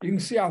 You can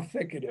see how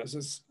thick it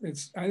is.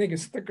 I think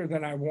it's thicker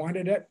than I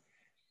wanted it.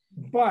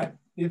 But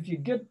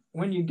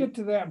when you get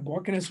to that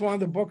book, and it's one of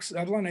the books,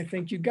 Evelyn, I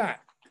think you got.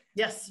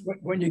 Yes.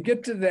 When you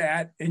get to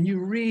that and you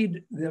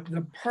read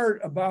the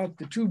part about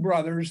the two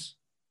brothers,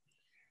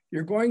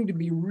 you're going to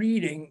be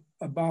reading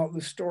about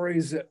the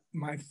stories that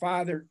my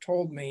father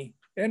told me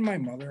and my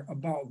mother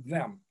about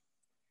them.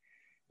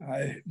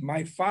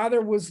 My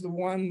father was the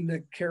one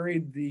that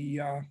carried the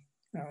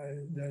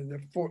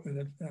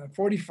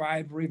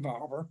 45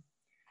 revolver.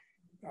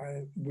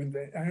 I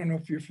don't know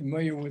if you're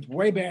familiar with,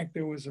 way back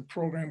there was a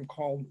program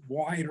called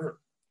Wyatt Earp.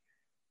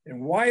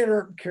 And Wyatt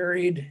Earp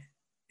carried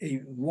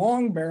a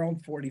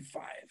long-barreled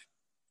 45.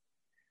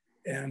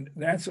 And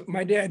that's what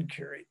my dad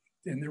carried.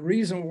 And the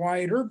reason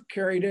Wyatt Earp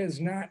carried it is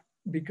not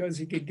because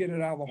he could get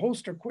it out of the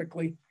holster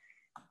quickly,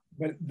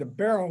 but the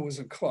barrel was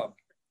a club.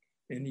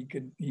 And he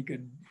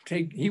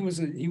was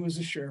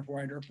a sheriff.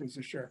 Wyatt Earp was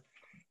a sheriff.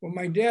 Well,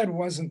 my dad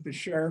wasn't the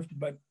sheriff,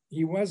 but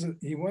he was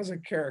a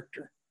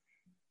character.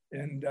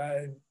 And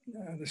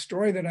the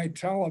story that I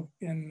tell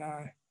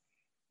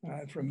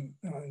from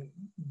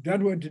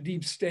Deadwood to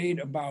Deep State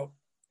about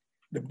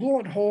the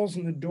bullet holes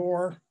in the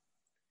door,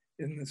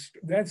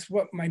 that's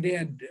what my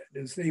dad did,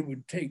 is they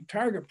would take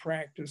target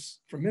practice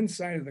from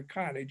inside of the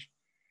cottage,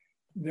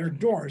 their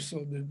door,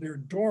 so that their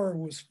door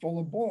was full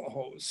of bullet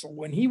holes. So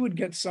when he would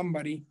get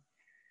somebody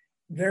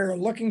there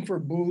looking for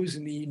booze,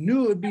 and he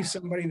knew it would be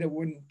somebody that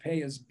wouldn't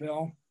pay his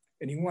bill,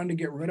 and he wanted to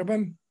get rid of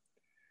him,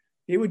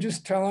 he would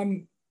just tell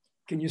him,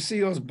 "Can you see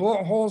those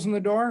bullet holes in the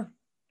door?"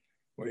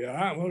 "Well,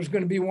 yeah, well, there's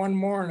going to be one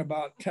more in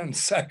about 10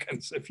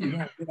 seconds if you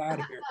don't get out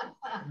of here."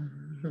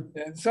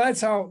 And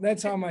so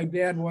that's how my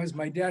dad was.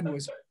 My dad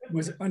was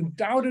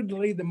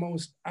undoubtedly the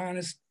most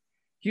honest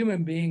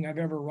human being I've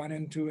ever run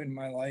into in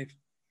my life.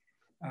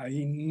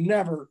 He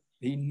never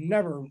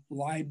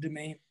lied to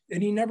me,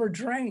 and he never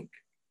drank.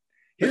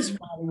 His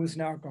father was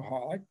an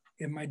alcoholic,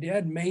 and my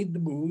dad made the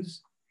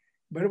booze,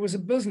 but it was a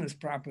business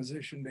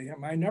proposition to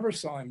him. I never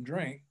saw him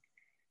drink.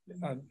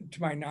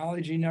 To my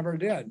knowledge, he never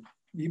did,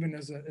 even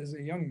as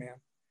a young man.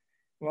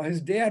 Well,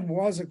 his dad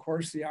was, of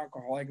course, the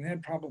alcoholic, and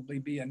that'd probably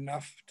be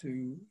enough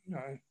to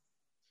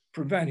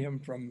prevent him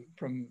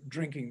from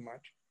drinking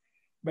much.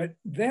 But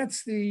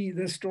that's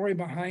the story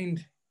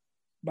behind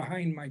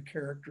my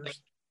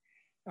characters.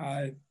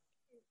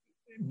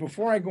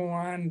 Before I go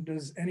on,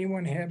 does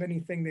anyone have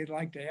anything they'd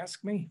like to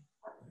ask me?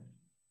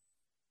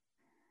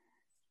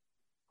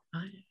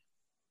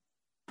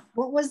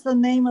 What was the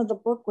name of the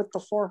book with the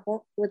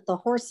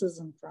horses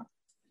in front?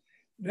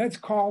 That's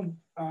called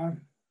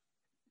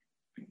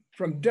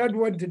From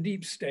Deadwood to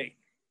Deep State.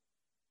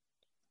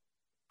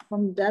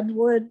 From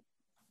Deadwood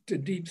to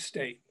Deep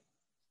State.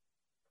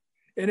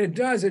 And it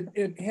doesn't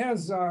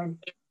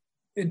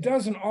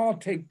all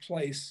take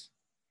place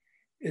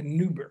in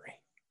Newberry.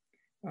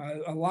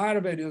 A lot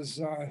of it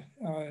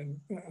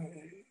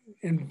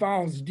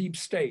involves Deep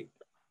State.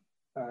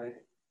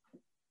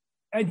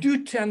 I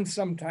do tend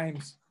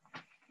sometimes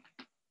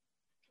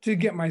to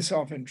get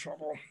myself in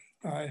trouble.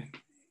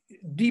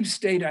 Deep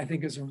State, I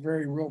think, is a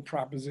very real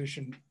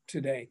proposition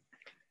today.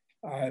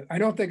 I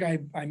don't think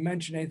I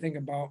mentioned anything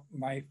about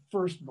my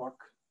first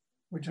book,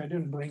 which I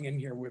didn't bring in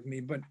here with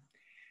me, but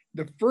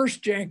the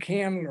first Jack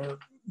Handler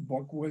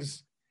book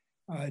was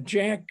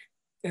Jack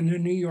and the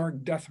New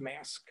York Death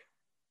Mask.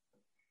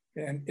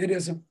 And it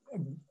is a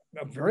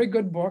very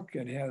good book.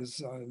 It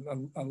has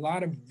a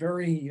lot of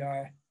very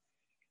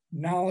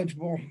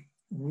knowledgeable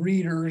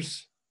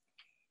readers.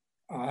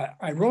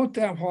 I wrote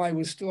that while I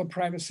was still a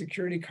private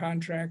security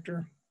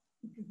contractor,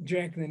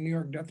 Jack and the New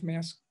York Death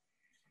Mask.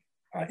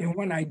 And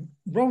when I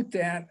wrote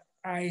that,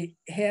 I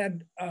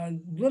had a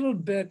little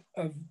bit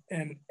of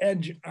an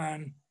edge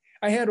on,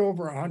 I had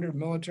over 100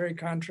 military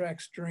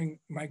contracts during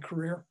my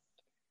career.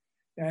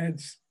 I had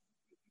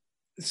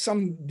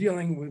some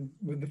dealing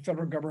with the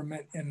federal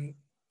government, and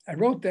I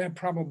wrote that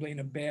probably in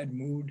a bad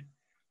mood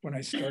when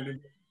I started.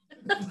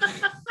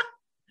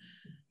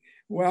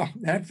 Well,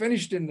 that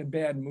finished in a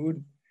bad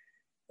mood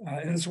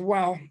as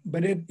well,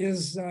 but it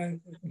is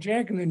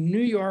Jack and the New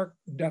York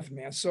Death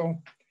Mask.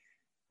 So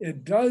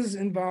it does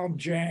involve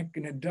Jack,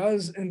 and it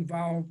does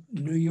involve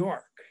New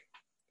York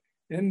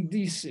and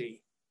DC.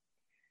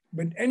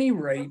 But at any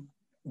rate,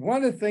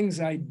 one of the things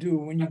I do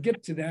when you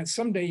get to that,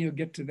 someday you'll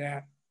get to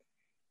that,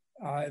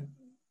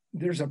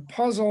 there's a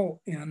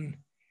puzzle in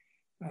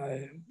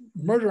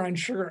Murder on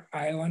Sugar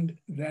Island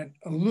that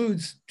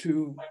alludes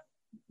to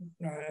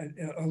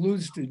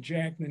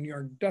Jack and the New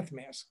York Death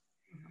Mask,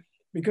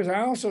 because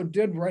I also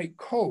did write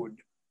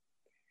code.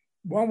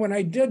 Well, when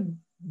I did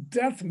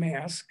Death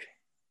Mask,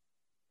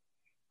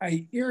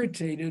 I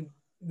irritated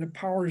the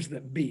powers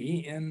that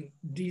be in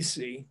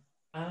DC.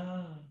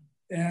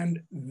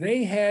 And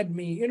they had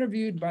me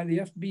interviewed by the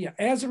FBI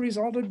as a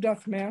result of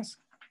Death Mask,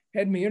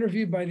 had me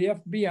interviewed by the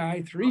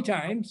FBI 3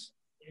 times.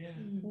 Yeah.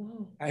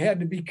 I had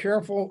to be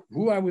careful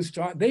who I was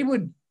talking. They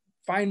would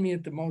find me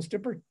at the most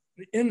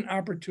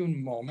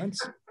inopportune moments,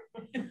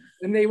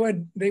 and they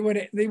would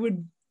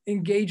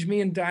engage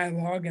me in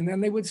dialogue, and then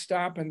they would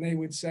stop and they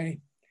would say,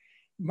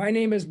 "My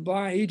name is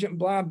blah, Agent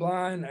blah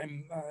blah, and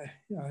I'm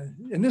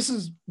and this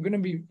is going to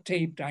be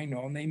taped, I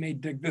know, and they may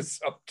dig this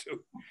up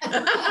too."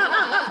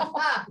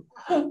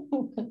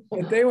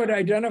 But they would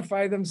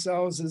identify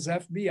themselves as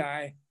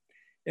FBI,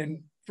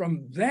 and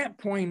from that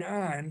point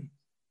on,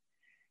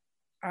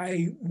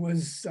 I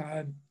was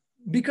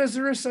because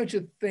there is such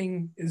a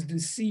thing as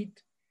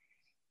deceit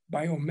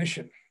by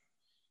omission,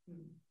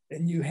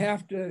 and you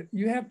have to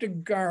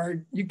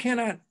guard. You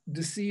cannot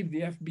deceive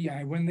the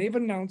FBI when they've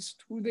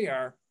announced who they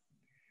are.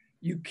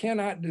 You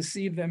cannot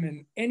deceive them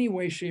in any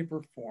way, shape,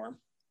 or form.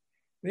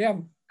 They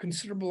have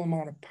considerable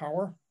amount of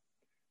power,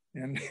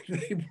 and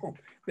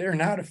they're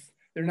not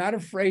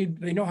afraid.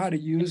 They know how to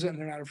use it, and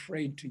they're not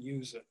afraid to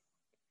use it.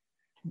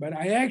 But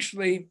I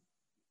actually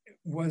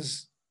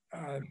was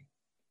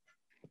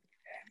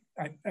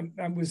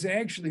I was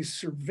actually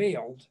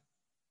surveilled,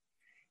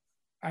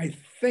 I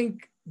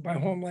think, by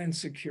Homeland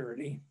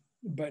Security,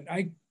 but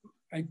I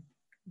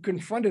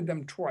confronted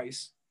them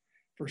twice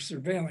for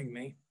surveilling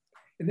me.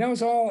 And that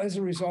was all as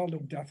a result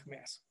of Death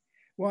Mask.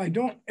 Well, I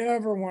don't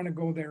ever want to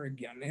go there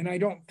again. And I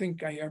don't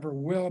think I ever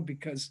will,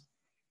 because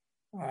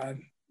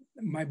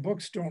my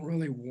books don't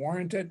really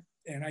warrant it.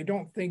 And I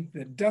don't think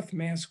that Death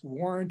Mask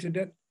warranted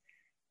it.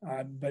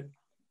 But,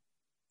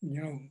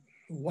 you know,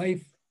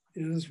 life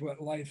is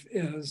what life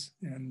is.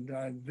 And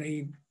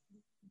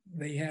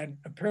they had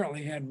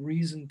apparently had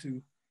reason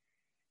to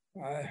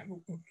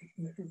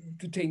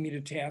take me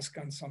to task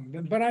on some of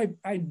it. But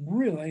I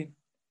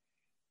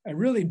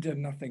really did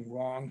nothing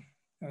wrong.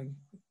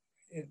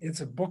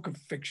 It's a book of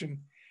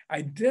fiction.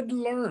 I did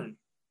learn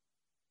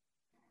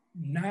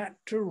not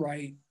to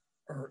write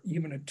or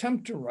even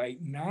attempt to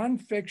write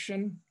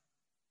nonfiction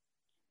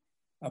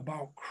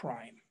about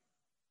crime,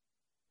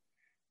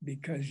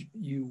 because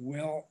you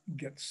will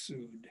get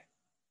sued.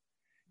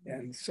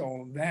 And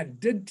so that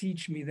did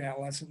teach me that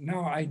lesson.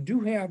 Now I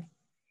do have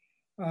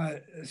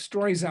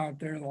stories out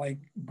there like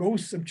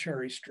Ghosts of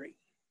Cherry Street.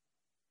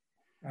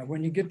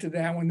 When you get to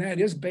that one, that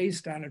is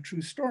based on a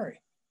true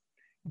story,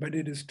 but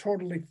it is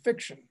totally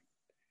fiction.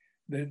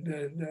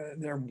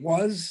 There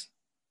was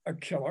a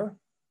killer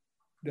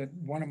that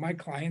one of my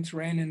clients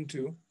ran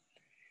into.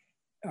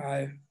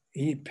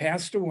 He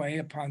passed away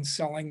upon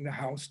selling the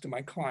house to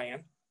my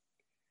client.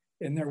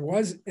 And there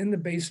was in the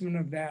basement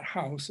of that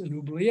house an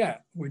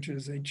oubliette, which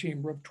is a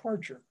chamber of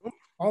torture.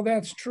 All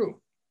that's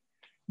true.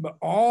 But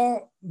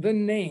all the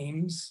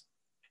names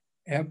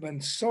have been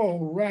so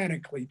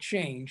radically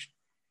changed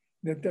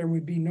that there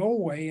would be no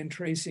way in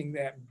tracing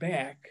that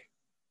back.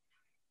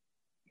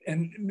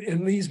 And it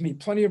leaves me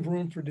plenty of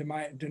room for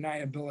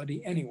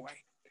deniability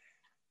anyway.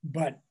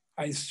 But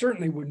I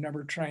certainly would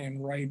never try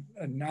and write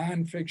a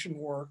nonfiction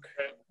work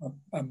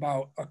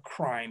about a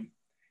crime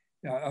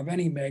of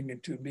any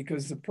magnitude,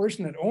 because the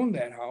person that owned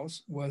that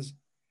house was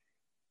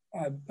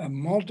a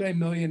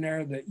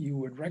multimillionaire that you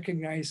would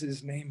recognize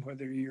his name,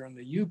 whether you're in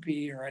the UP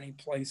or any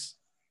place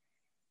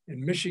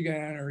in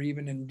Michigan or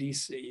even in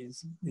DC.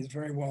 He's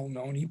very well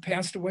known. He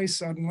passed away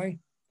suddenly,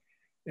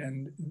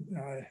 and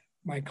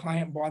my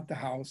client bought the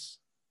house.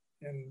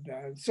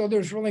 And so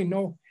there's really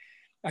no,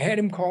 I had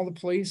him call the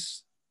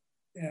police,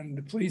 and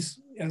the police,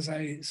 as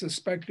I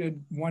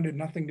suspected, wanted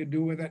nothing to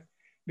do with it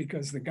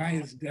because the guy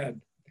is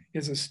dead.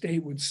 His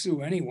estate would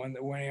sue anyone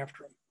that went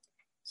after him.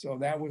 So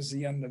that was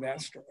the end of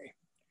that story.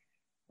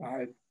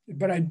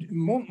 But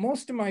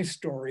most of my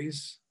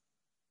stories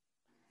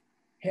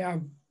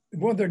have,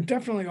 well, they're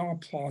definitely all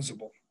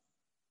plausible.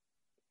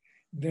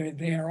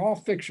 they are all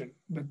fiction,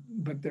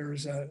 but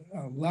there's a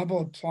level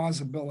of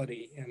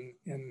plausibility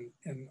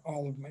in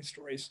all of my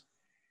stories.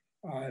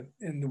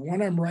 And the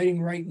one I'm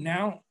writing right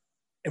now,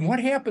 and what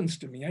happens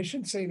to me, I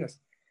should say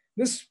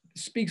this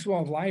speaks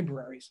well of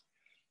libraries,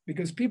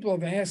 because people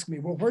have asked me,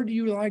 well, where do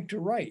you like to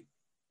write?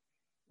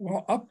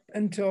 Well, up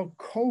until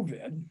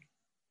COVID,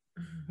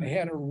 I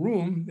had a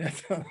room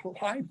at the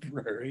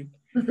library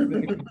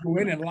that I could go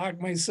in and lock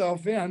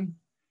myself in.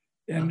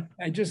 And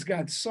I just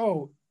got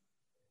so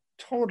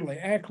totally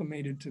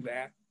acclimated to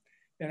that.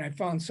 And I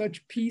found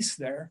such peace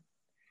there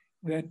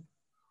that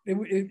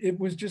it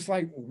was just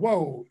like,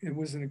 whoa, it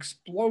was an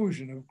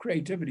explosion of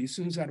creativity as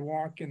soon as I'd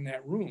walk in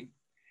that room.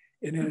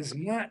 And it has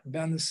not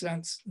been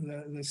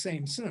the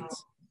same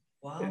since.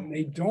 Wow. And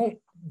they don't,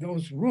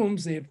 those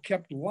rooms they have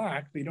kept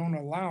locked. They don't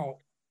allow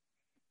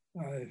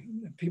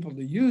people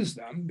to use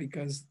them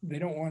because they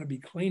don't want to be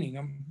cleaning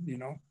them, you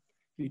know,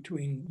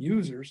 between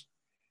users.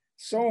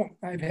 So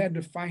I've had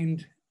to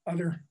find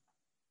other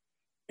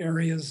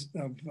areas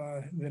of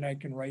that I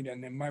can write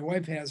in. And my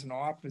wife has an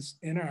office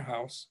in our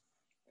house.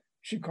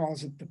 She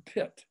calls it the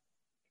pit.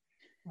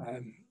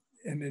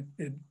 And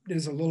it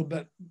is a little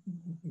bit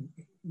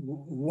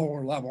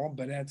lower level,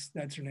 but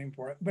that's her name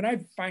for it. But I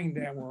find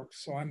that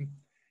works. So I'm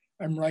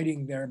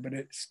writing there, but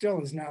it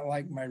still is not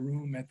like my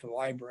room at the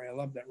library. I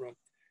love that room.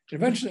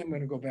 Eventually I'm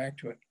going to go back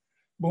to it.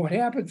 But what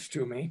happens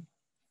to me,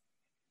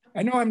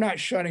 I know I'm not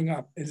shutting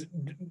up.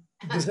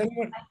 Does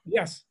anyone,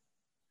 yes.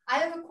 I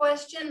have a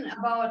question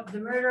about the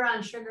murder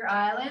on Sugar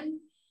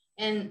Island.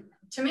 And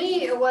to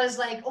me, it was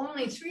like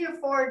only 3 or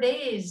 4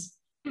 days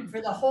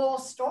for the whole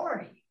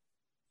story.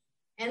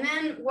 And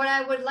then what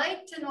I would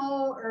like to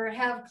know or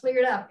have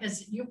cleared up,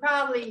 because you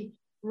probably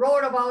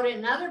wrote about it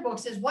in other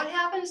books, is what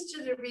happens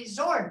to the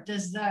resort?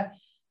 Does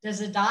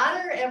the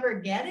daughter ever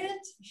get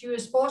it? She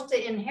was supposed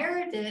to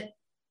inherit it,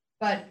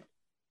 but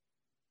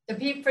for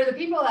the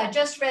people that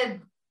just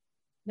read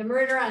The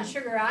Murder on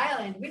Sugar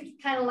Island, we'd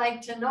kind of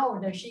like to know,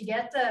 does she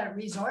get the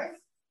resort?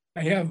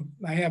 I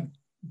have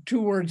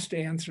 2 words to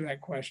answer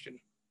that question.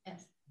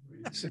 Yes.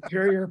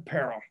 Superior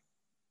peril.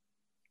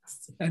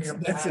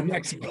 That's the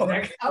next book.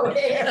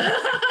 Okay.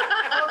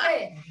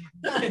 Okay.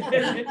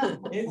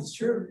 It's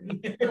true.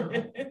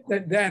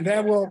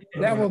 that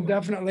will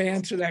definitely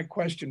answer that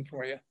question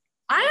for you.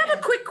 I have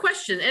a quick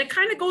question, and it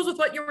kind of goes with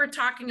what you were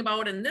talking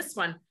about in this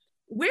one.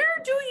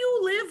 Where do you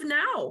live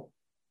now?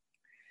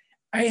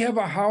 I have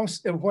a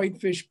house at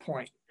Whitefish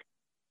Point.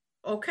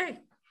 Okay.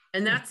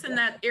 And that's in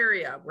that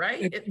area,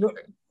 right?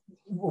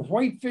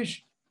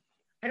 Whitefish.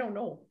 I don't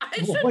know. I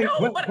should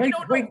know, but I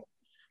don't know.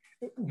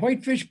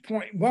 Whitefish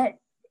Point. Well,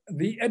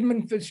 the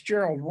Edmund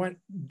Fitzgerald went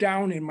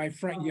down in my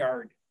front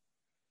yard.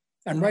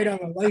 I'm right on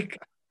the lake.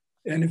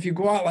 And if you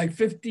go out like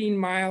 15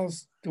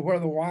 miles to where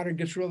the water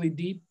gets really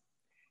deep,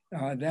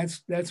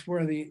 that's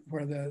where the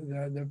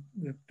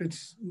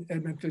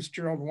Edmund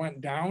Fitzgerald went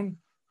down.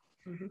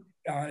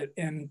 Mm-hmm.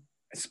 And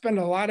I spend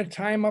a lot of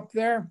time up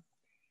there.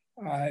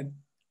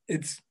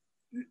 It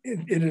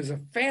is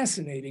a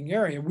fascinating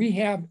area. We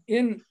have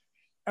in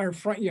our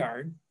front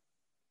yard,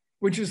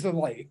 which is the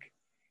lake,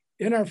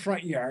 in our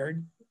front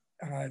yard,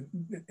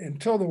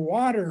 until the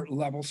water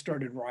level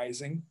started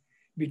rising,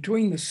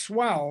 between the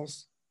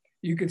swells,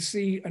 you could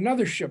see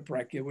another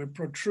shipwreck. It would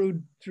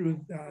protrude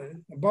through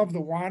above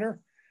the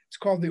water. It's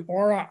called the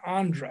Ora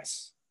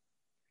Andres.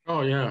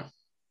 Oh, yeah.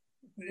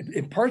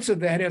 Parts of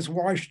that has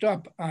washed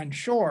up on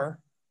shore,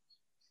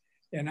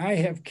 and I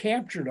have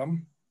captured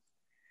them,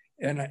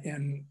 and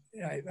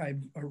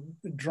I've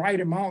dried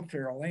them out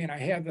thoroughly, and I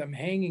have them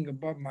hanging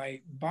above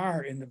my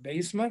bar in the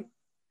basement.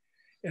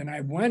 And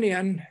I went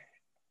in,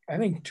 I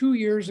think 2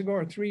 years ago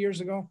or 3 years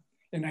ago,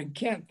 and I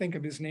can't think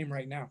of his name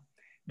right now,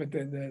 but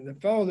the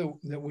fellow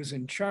that was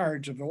in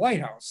charge of the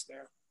lighthouse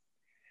there,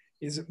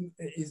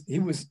 he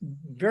was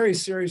very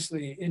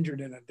seriously injured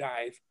in a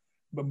dive.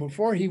 But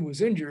before he was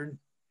injured,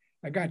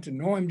 I got to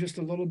know him just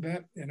a little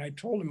bit, and I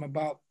told him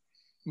about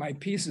my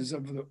pieces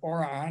of the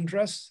Ora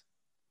Andres.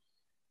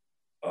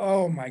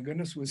 Oh my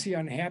goodness, was he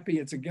unhappy?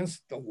 It's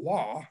against the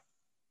law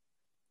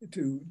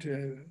to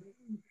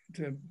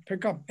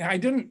pick up. I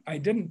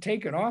didn't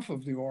take it off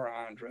of the Ora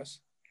Andres,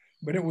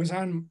 but it was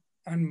on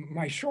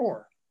my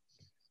shore.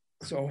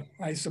 So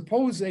I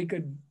suppose they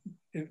could,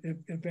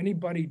 if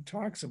anybody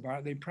talks about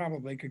it, they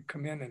probably could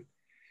come in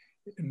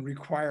and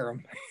require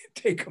them,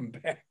 take them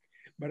back.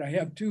 But I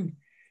have 2.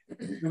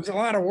 There was a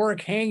lot of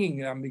work hanging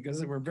them because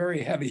they were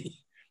very heavy,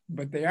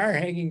 but they are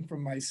hanging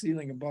from my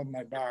ceiling above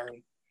my bar.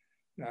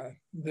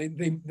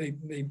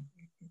 They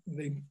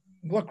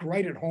look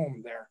right at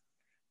home there,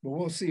 but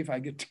we'll see if I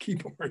get to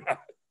keep them or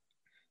not.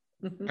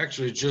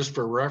 Actually, just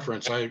for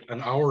reference,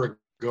 an hour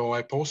ago,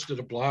 I posted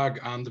a blog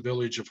on the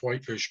village of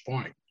Whitefish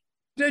Point.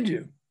 Did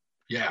you?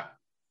 Yeah.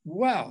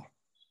 Well,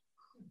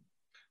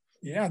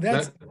 yeah,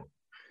 that's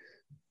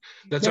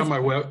on my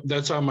web.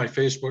 That's on my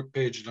Facebook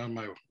page and on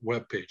my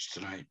web page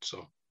tonight.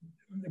 So,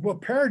 well,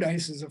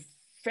 Paradise is a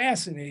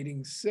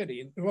fascinating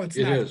city. Well, it's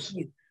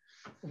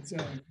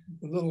a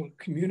little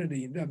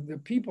community. The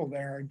people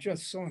there are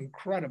just so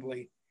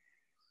incredibly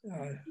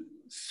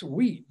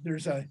sweet.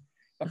 There's a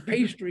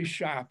pastry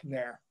shop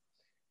there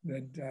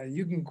that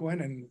you can go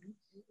in and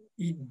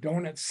eat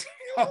donuts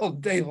all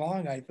day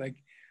long, I think.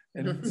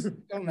 And it's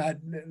still not,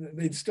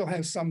 they'd still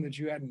have some that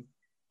you hadn't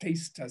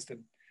taste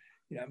tested.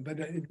 Yeah, but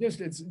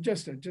it's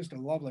just a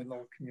lovely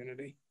little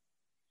community.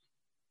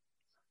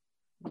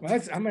 Well,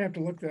 I'm gonna have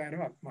to look that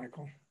up,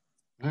 Michael.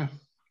 Yeah.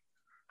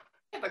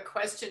 I have a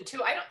question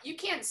too. You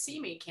can't see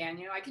me, can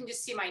you? I can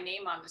just see my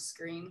name on the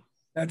screen.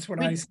 That's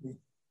what I see.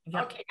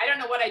 Okay, I don't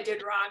know what I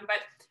did wrong,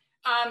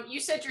 but you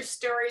said your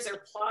stories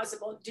are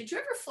plausible. Did you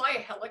ever fly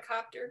a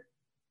helicopter?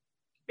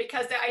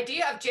 Because the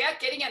idea of Jack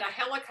getting in a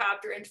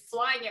helicopter and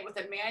flying it with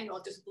a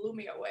manual just blew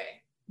me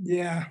away.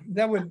 Yeah,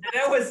 that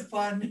was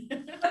fun.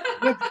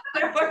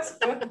 That was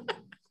fun.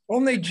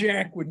 Only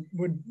Jack could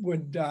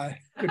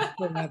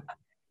pull that.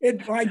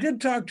 I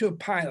did talk to a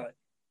pilot,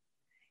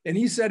 and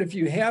he said if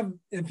you have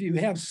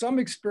some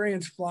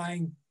experience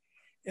flying,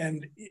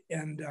 and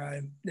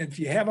if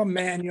you have a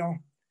manual,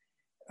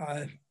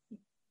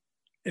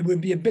 it would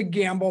be a big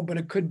gamble, but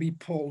it could be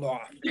pulled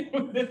off.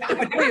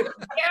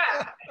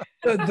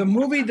 The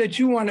movie that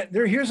you want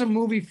to, here's a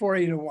movie for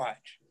you to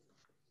watch.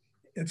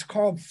 It's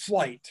called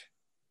Flight.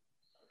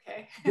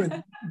 Okay. With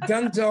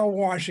Denzel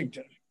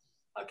Washington.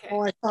 Okay.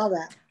 Oh, I saw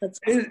that.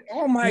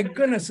 Oh my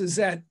goodness, is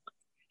that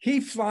he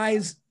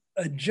flies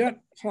a jet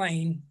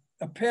plane,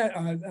 a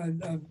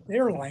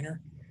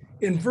airliner,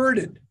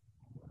 inverted,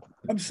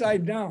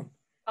 upside down.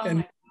 Oh and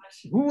my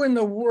gosh. Who in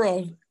the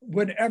world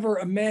would ever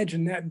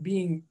imagine that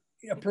being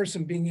a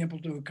person being able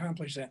to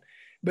accomplish that?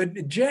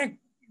 But Jack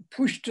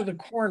pushed to the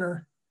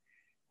corner.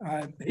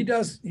 He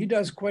does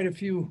quite a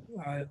few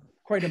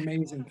quite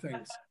amazing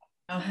things.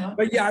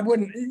 But yeah,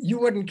 you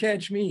wouldn't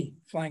catch me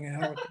flying a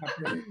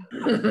helicopter.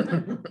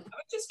 I'm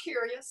just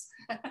curious.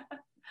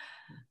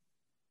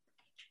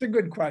 It's a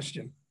good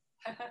question.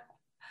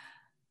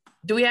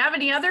 Do we have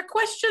any other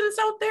questions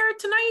out there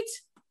tonight?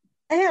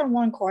 I had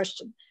one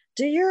question.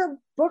 Do your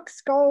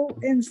books go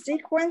in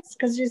sequence?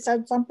 Because you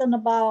said something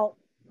about,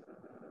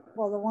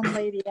 well, the one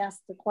lady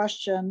asked the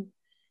question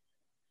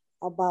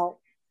about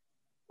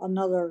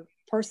another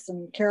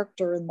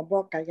character in the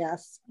book, I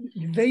guess.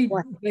 They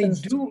do and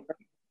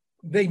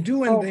they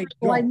do don't.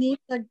 I need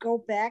to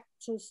go back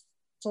to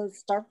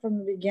start from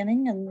the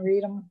beginning and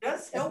read them? It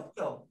does help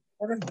though.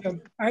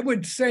 I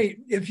would say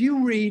if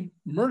you read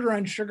Murder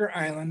on Sugar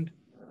Island,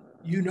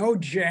 you know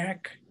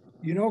Jack,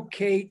 you know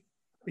Kate,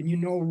 and you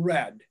know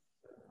Red.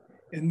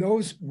 And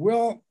those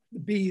will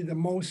be the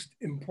most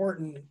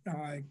important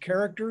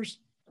characters.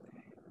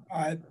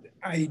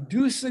 I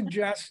do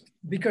suggest,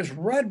 because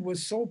Red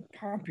was so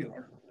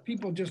popular,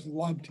 people just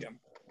loved him,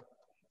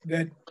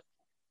 that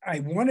I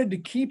wanted to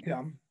keep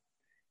him,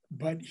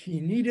 but he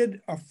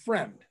needed a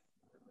friend.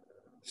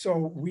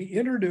 So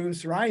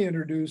I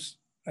introduced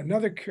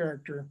another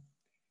character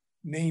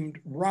named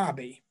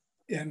Robbie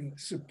in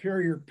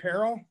Superior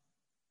Peril.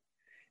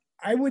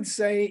 I would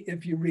say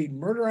if you read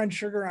Murder on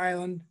Sugar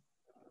Island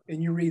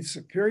and you read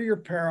Superior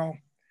Peril,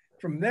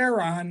 from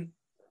there on,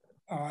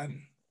 I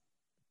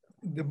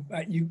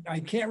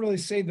can't really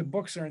say the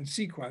books are in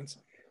sequence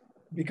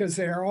because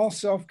they are all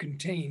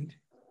self-contained.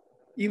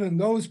 Even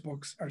those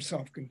books are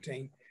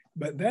self-contained.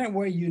 But that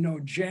way you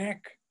know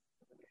Jack,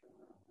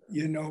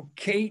 you know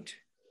Kate,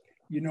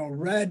 you know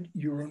Red,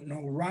 you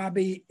know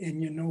Robbie,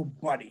 and you know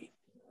Buddy.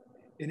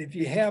 And if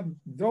you have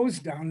those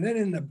down, then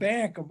in the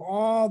back of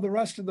all the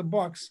rest of the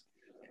books,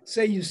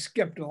 say you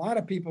skipped, a lot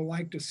of people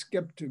like to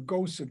skip to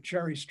Ghosts of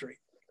Cherry Street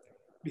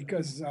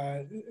because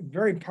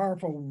very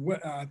powerful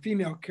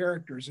female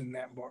characters in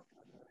that book.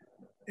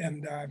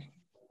 And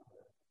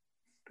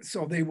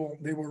so they will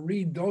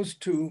read those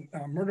two,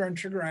 Murder on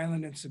Sugar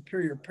Island and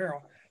Superior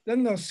Peril.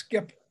 Then they'll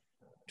skip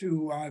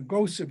to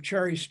Ghosts of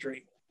Cherry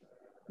Street.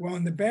 Well,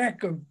 in the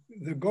back of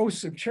the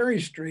Ghosts of Cherry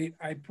Street,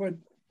 I put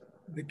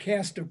the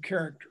cast of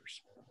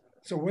characters.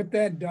 So what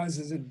that does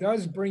is it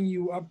does bring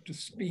you up to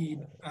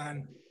speed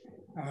on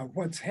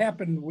what's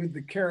happened with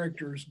the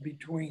characters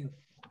between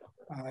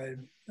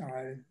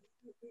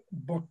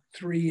book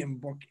 3 and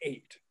book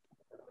 8.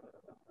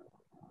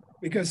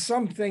 Because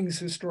some things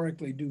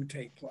historically do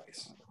take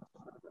place.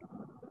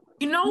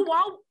 You know,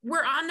 while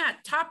we're on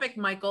that topic,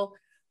 Michael,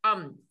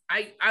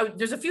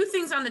 there's a few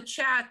things on the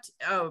chat,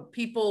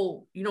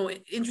 people, you know,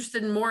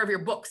 interested in more of your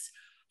books.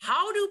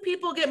 How do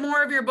people get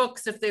more of your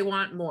books if they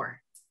want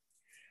more?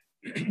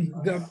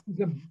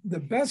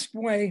 The best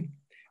way,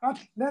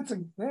 that's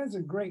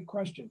a great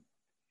question.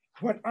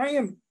 What I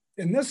am,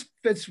 and this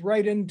fits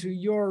right into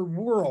your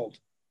world,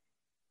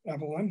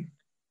 Evelyn.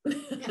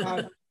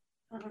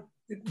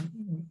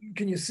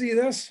 Can you see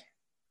this?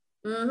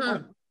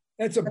 Mm-hmm.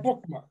 That's a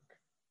bookmark.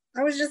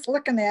 I was just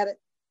looking at it.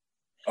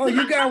 Oh,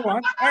 you got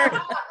one. All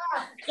right.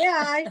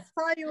 Yeah, I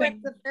saw you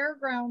at the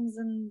fairgrounds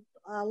in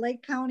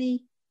Lake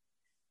County.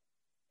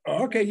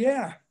 Okay,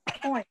 yeah.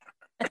 Point.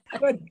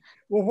 Good.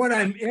 Well, what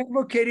I'm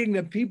advocating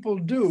that people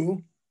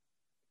do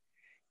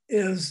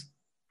is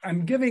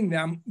I'm giving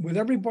them, with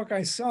every book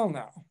I sell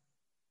now,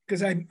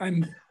 because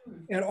I'm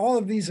at all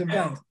of these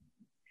events,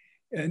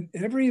 and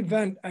every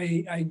event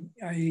I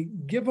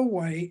give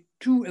away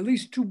at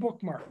least two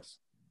bookmarks.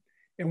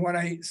 And what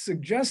I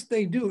suggest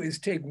they do is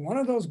take one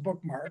of those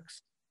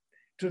bookmarks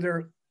to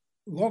their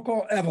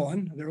local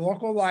Evelyn, their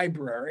local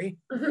library,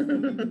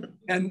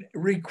 and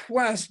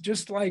request,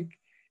 just like,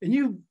 and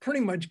you pretty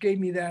much gave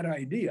me that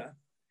idea,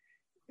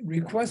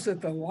 request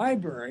that the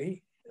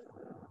library,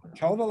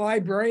 tell the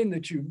librarian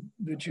that you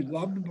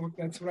love the book.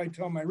 That's what I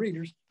tell my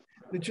readers,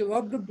 that you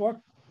love the book.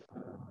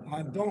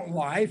 Don't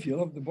lie. If you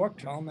love the book,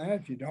 tell them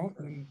that. If you don't,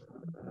 then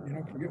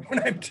forget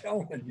what I'm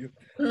telling you.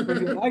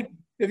 But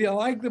if you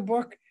like the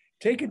book,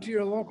 take it to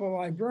your local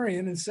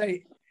librarian and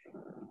say,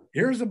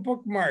 here's a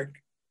bookmark.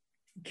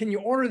 Can you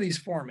order these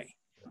for me?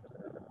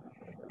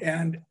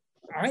 And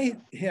I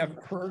have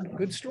heard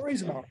good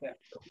stories about that.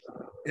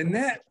 And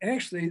that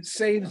actually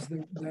saves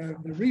the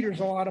readers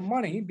a lot of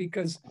money,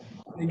 because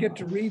they get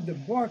to read the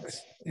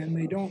books and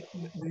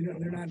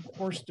they're not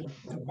forced to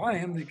buy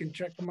them. They can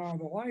check them out of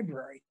the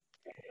library.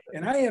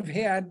 And I have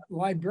had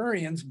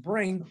librarians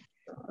bring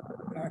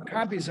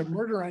copies of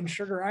Murder on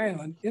Sugar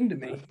Island into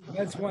me.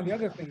 That's one of the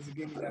other things that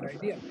gave me that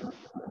idea,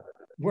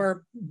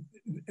 where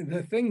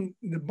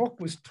the book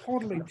was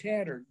totally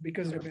tattered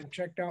because it had been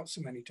checked out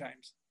so many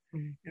times.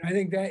 And I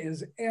think that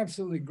is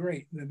absolutely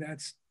great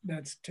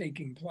that's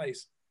taking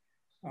place.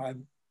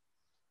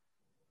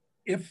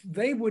 If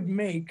they would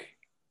make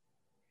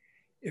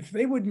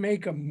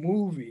a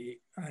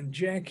movie on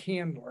Jack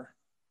Handler,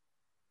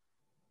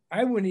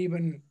 I would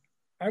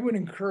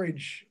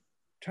encourage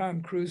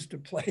Tom Cruise to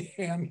play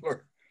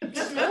Handler.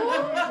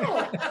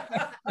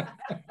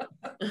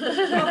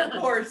 Of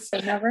course.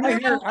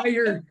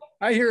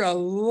 I hear a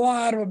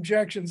lot of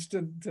objections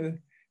to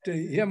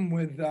him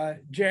with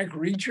Jack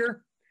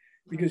Reacher,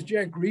 because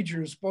Jack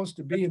Reacher is supposed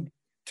to be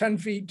 10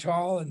 feet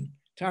tall and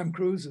Tom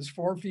Cruise is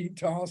 4 feet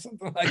tall,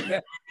 something like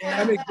that.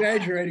 I'm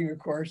exaggerating, of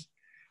course.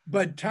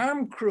 But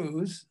Tom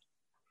Cruise,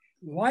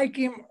 like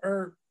him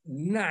or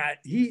not,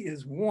 he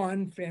is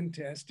one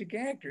fantastic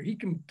actor. He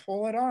can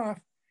pull it off.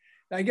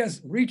 I guess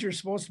Reacher's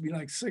supposed to be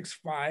like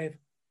 6'5",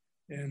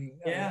 and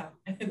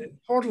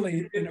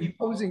totally an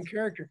imposing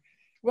character.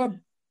 Well,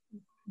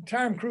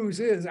 Tom Cruise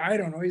is, I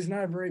don't know, he's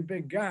not a very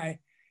big guy,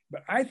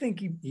 but I think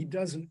he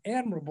does an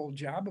admirable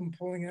job in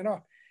pulling it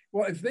off.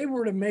 Well, if they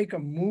were to make a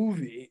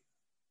movie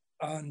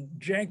on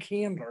Jack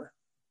Handler,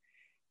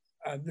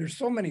 there's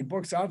so many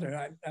books out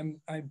there.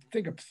 I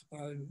think a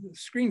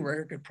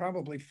screenwriter could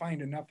probably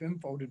find enough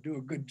info to do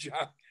a good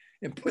job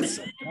and put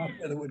something out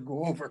there that would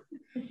go over.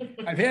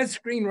 I've had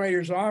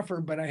screenwriters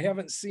offer, but I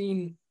haven't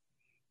seen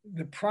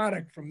the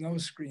product from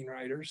those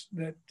screenwriters.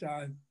 That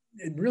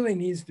it really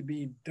needs to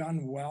be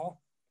done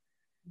well.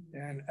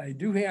 And I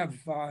do have,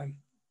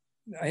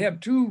 I have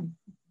two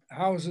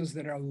houses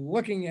that are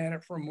looking at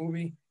it for a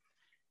movie,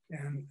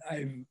 and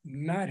I've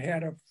not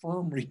had a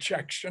firm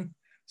rejection.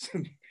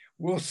 So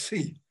we'll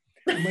see.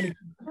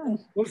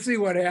 We'll see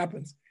what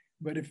happens.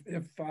 But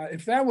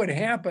if that would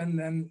happen,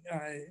 then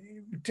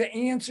to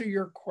answer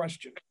your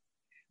question,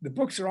 the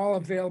books are all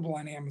available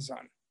on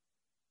Amazon.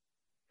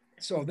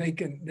 So they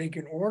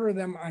can order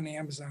them on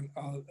Amazon.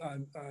 A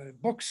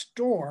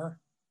bookstore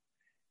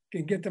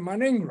can get them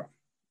on Ingram,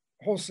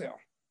 wholesale.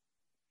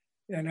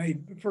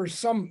 And for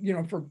some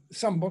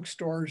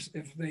bookstores,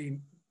 if they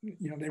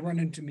run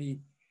into me,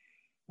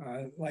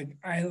 like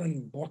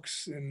Island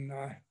Books and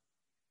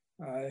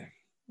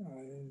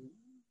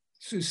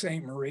Sault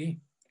Ste. Marie,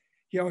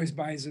 he always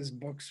buys his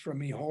books from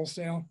me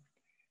wholesale.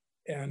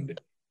 And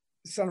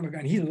son of a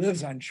gun, he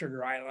lives on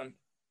Sugar Island.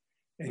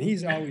 And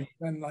he's always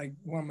been like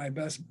one of my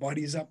best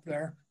buddies up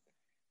there.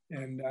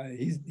 And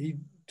he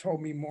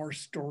told me more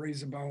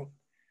stories about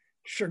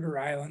Sugar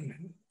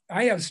Island.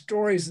 I have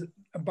stories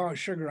about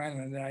Sugar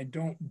Island that I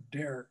don't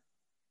dare.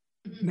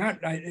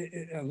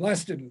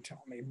 Les didn't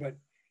tell me, but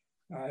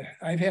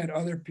I've had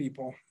other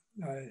people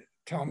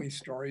tell me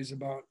stories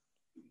about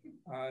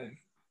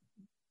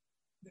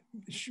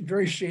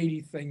very shady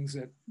things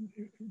that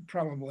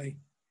probably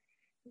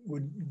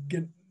would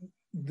get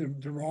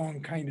the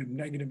wrong kind of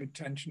negative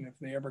attention if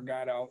they ever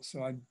got out.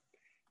 So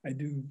I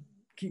do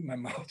keep my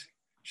mouth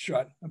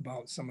shut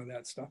about some of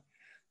that stuff.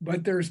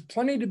 But there's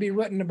plenty to be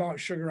written about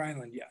Sugar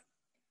Island yet.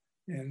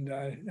 And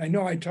I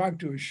know I talked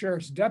to a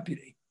sheriff's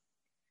deputy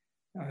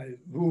who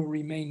will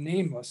remain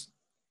nameless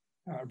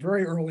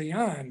very early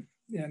on.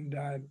 And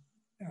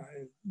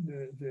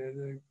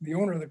the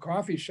owner of the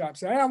coffee shop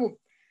said,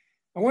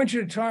 I want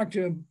you to talk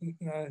to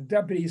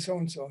Deputy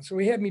so-and-so. So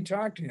he had me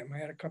talk to him. I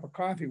had a cup of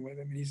coffee with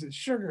him. And he said,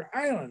 Sugar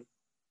Island.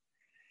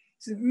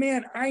 He said,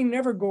 man, I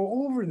never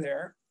go over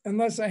there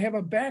unless I have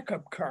a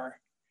backup car.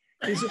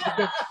 He said,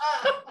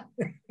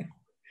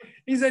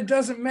 he said,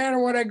 doesn't matter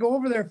what I go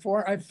over there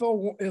for. I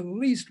fill at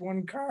least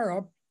one car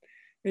up.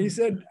 And he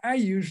said, I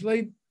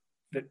usually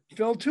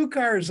fill 2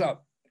 cars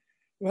up.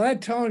 Well,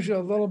 that tells you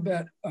a little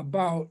bit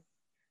about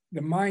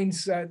the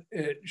mindset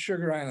at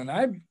Sugar Island.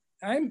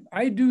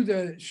 I do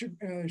the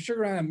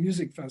Sugar Island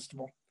Music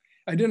Festival.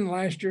 I didn't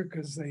last year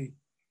because they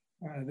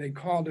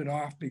called it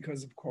off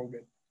because of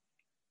COVID.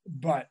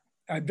 But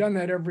I've done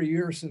that every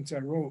year since I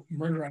wrote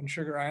Murder on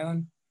Sugar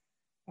Island.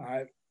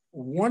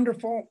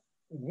 Wonderful,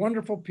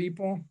 wonderful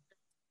people.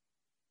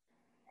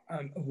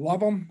 Love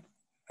them.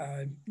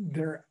 I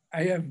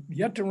have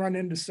yet to run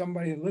into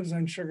somebody that lives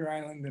on Sugar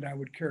Island that I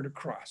would care to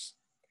cross,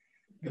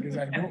 because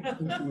I don't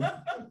think it was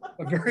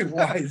a very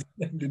wise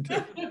thing to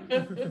do.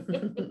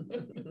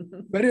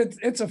 But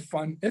it's a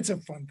fun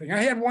thing.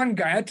 I had one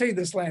guy, I'll tell you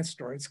this last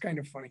story. It's kind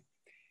of funny.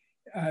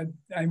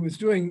 I was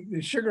doing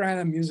the Sugar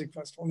Island Music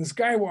Festival, and this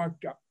guy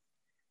walked up,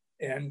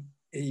 and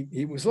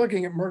he was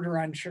looking at Murder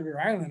on Sugar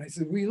Island. I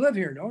said, "We live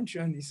here, don't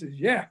you?" And he says,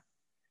 "Yeah."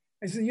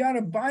 I said, "You ought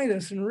to buy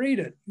this and read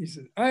it." He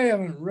said, "I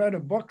haven't read a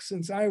book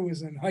since I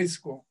was in high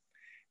school."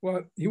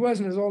 Well, he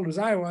wasn't as old as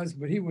I was,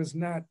 but he was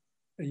not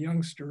a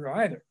youngster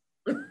either.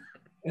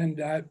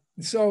 And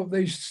so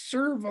they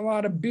serve a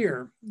lot of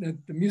beer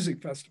at the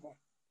music festival.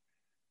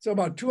 So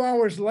about 2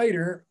 hours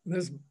later,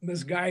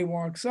 this guy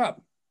walks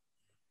up,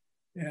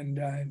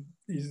 and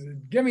he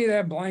said, "Give me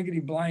that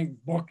blankety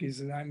blank book." He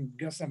said, "I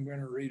guess I'm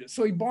going to read it."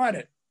 So he bought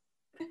it.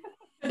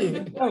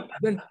 Well,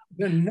 then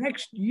the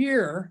next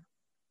year,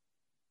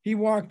 he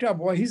walked up.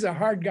 Well, he's a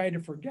hard guy to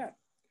forget.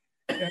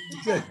 And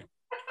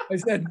I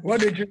said, "Well,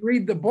 did you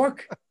read the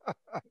book?"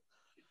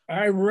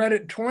 "I read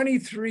it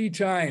 23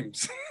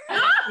 times.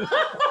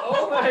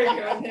 Oh my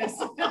goodness.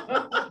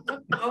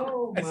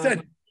 Oh my. I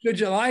said, "Did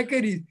you like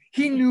it?"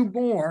 He knew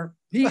more.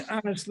 He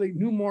honestly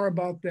knew more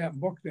about that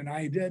book than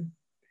I did.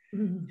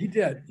 He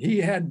did.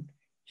 He had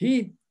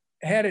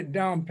it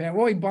down pat.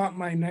 Well, he bought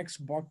my next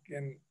book,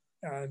 and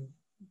I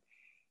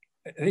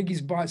think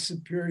he's bought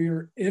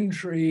Superior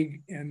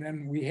Intrigue, and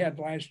then we had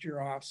last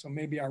year off, so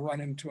maybe I'll run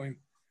into him.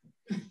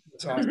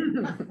 So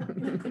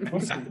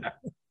we'll see.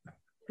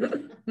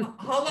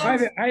 How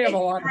long I have a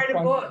lot of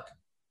fun. Book?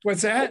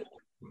 What's that?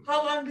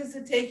 How long does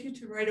it take you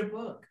to write a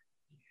book?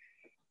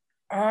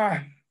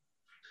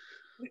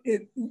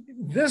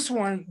 This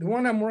one, the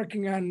one I'm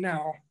working on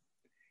now,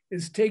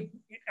 is to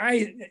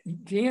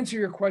answer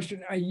your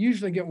question, I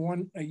usually get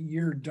one a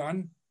year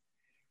done,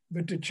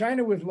 but To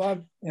China with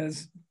Love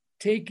has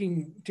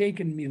taken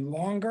me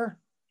longer.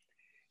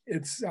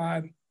 It's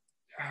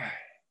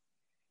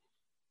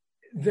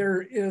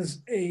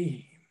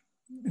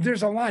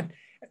there's a lot.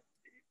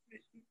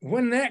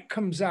 When that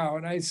comes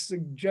out, I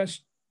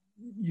suggest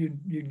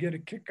you'd get a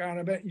kick out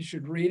of it. You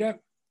should read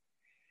it.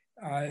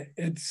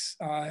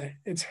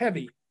 It's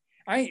heavy.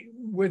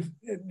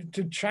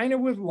 To China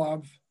with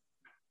Love,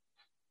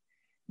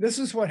 this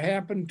is what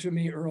happened to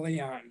me early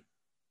on.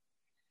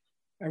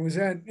 I was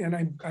and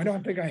I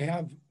don't think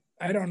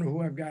I don't know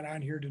who I've got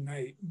on here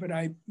tonight, but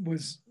I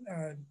was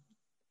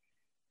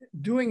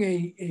doing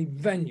a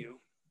venue,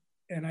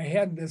 and I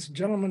had this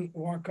gentleman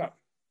walk up,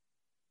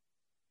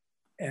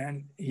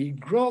 and he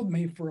grilled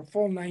me for a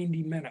full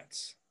 90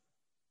 minutes.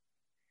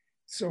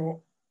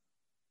 So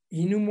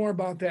he knew more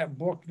about that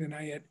book than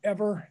I had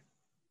ever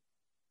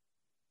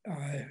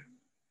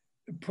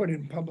put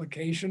in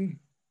publication.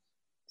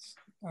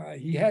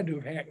 He had to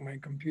have hacked my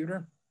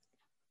computer.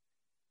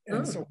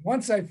 And so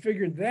once I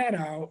figured that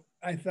out,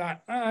 I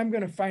thought, I'm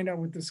going to find out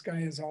what this guy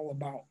is all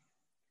about.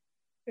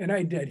 And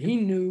I did. He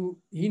knew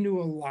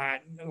a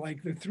lot,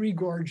 like the Three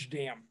Gorge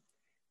Dam,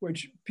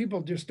 which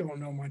people just don't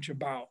know much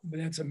about, but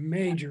that's a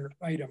major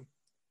item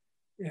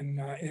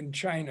in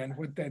China, and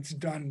what that's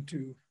done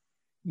to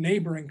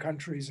neighboring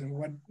countries, and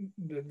what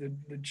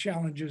the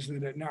challenges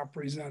that it now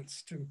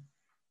presents to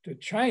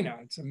China.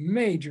 It's a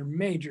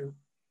major,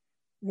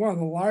 one of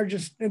the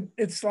largest.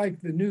 It's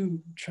like the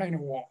new China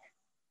Wall.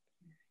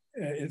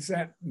 It's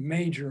that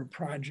major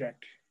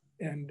project.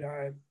 And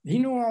he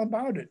knew all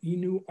about it. He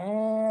knew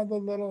all the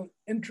little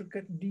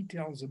intricate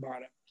details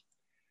about it.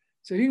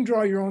 So you can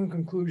draw your own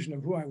conclusion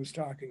of who I was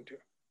talking to.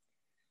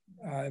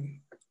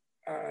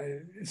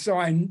 So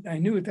I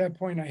knew at that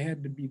point I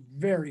had to be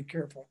very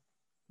careful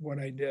what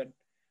I did.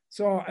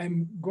 So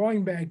I'm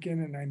going back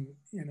in, and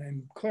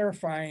I'm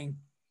clarifying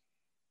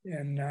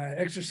and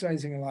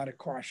exercising a lot of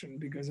caution,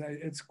 because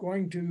it's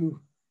going to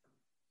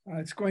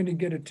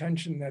get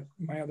attention that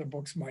my other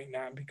books might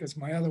not, because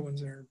my other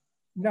ones are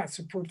not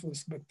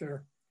superfluous, but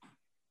they're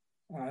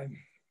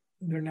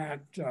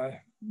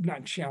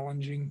not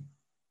challenging,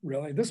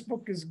 really. This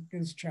book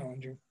is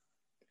challenging,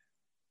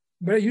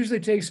 but it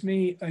usually takes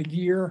me a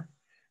year.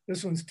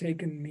 This one's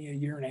taken me a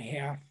year and a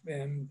half,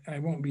 and I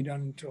won't be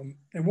done until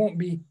it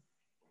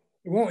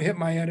won't hit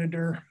my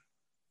editor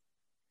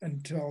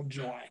until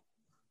July.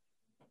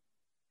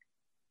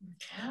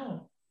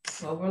 Oh,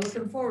 well, we're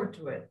looking forward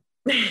to it.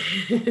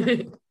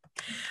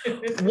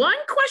 One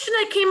question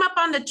that came up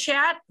on the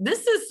chat,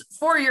 this is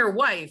for your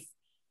wife.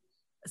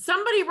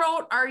 Somebody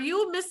wrote, "Are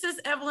you Mrs.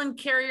 Evelyn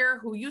Carrier,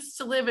 who used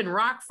to live in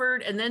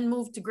Rockford and then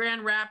moved to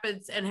Grand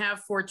Rapids and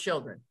have 4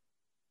 children?"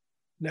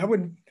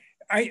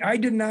 I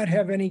did not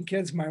have any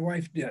kids. My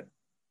wife did.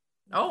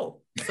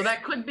 Oh, so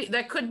that could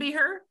be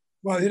her?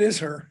 Well, it is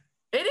her.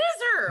 It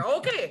is her.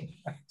 Okay.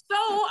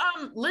 So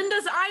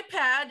Linda's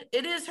iPad,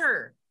 it is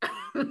her.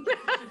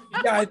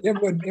 Yeah,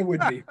 it would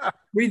be.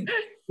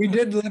 We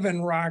did live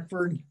in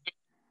Rockford,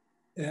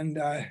 and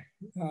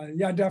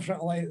yeah,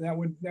 definitely that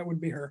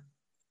would be her.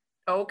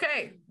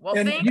 Okay. Well,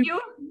 and thank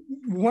you.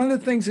 One of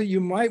the things that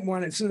you might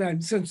want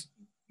to, since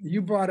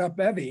you brought up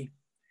Evie,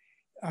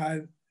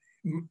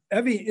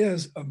 Evie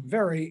is a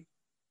very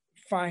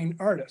fine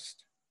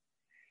artist.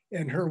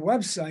 And her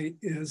website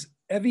is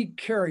Evie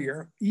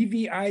Carrier,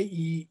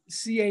 EVIECARRIER,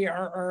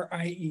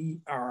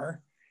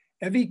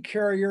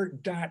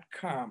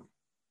 eviecarrier.com.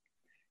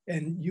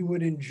 And you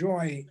would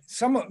enjoy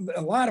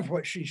a lot of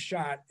what she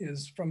shot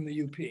is from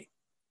the UP,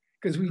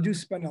 because we do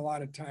spend a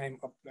lot of time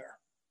up there.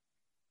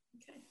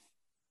 Okay.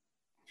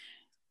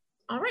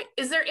 All right.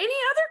 Is there any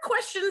other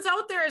questions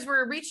out there as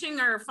we're reaching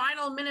our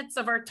final minutes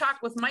of our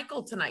talk with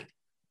Michael tonight?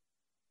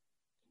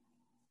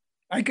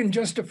 I can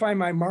justify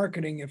my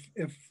marketing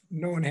if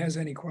no one has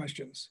any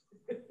questions.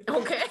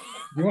 Okay.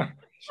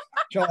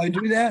 Shall I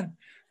do that?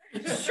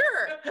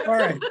 Sure. All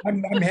right.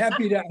 I'm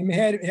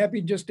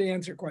happy just to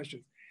answer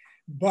questions.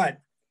 But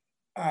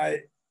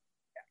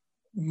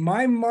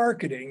my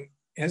marketing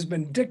has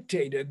been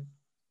dictated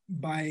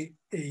by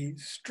a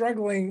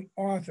struggling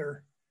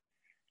author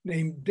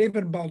named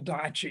David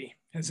Baldacci.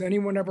 Has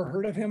anyone ever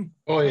heard of him?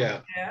 Oh,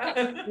 yeah.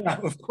 Yeah,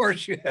 of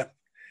course you have.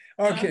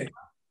 Okay.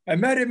 I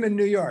met him in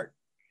New York.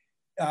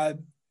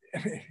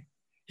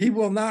 He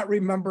will not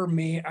remember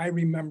me. I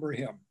remember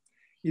him.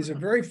 He's a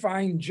very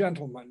fine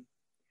gentleman.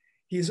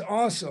 He's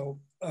also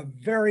a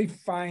very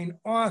fine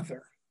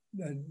author.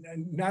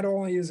 Not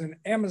only is an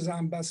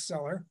Amazon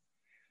bestseller,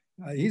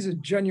 he's a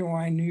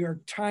genuine New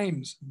York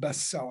Times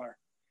bestseller.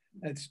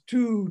 That's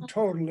two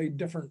totally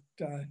different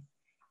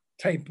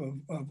type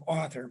of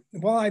author.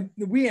 Well,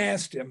 we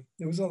asked him,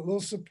 there was a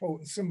little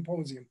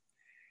symposium.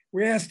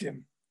 We asked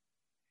him,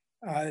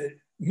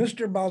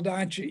 Mr.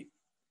 Baldacci,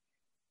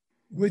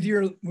 with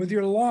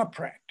your law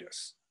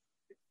practice,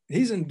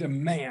 he's in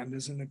demand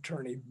as an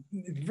attorney,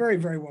 very,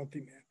 very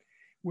wealthy man.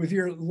 With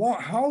your law,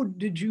 how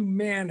did you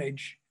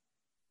manage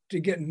to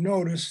get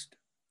noticed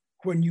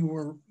when you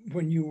were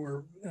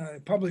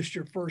published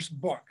your first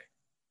book?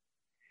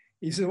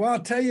 He said, well, I'll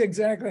tell you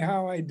exactly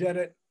how I did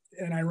it,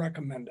 and I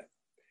recommend it.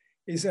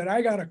 He said,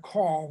 I got a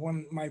call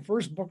when my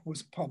first book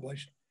was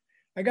published.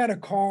 I got a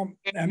call,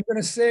 I'm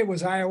going to say it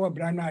was Iowa,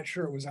 but I'm not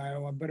sure it was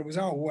Iowa, but it was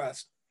out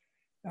west.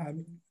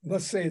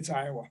 Let's say it's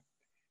Iowa.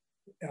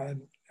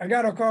 I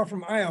got a call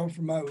from Iowa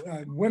from a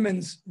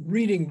women's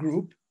reading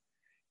group,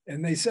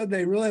 and they said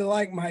they really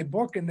liked my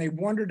book, and they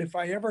wondered if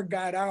I ever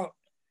got out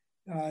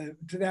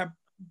to that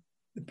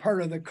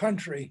part of the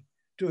country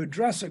to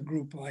address a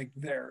group like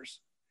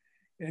theirs.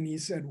 And he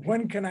said,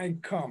 when can I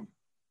come?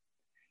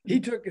 He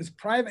took his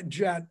private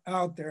jet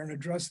out there and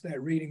addressed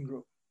that reading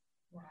group.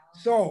 Wow.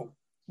 So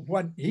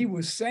what he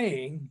was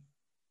saying,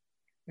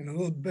 in a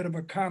little bit of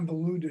a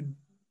convoluted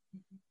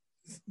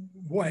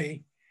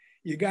way,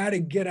 you got to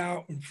get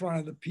out in front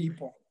of the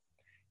people.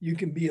 You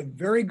can be a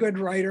very good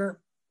writer,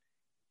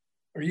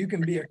 or you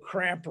can be a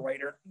crap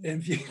writer.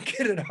 And if you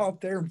get it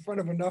out there in front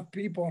of enough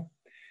people,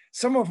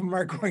 some of them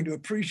are going to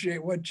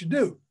appreciate what you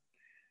do.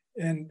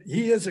 And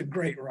he is a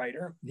great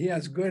writer. He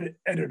has good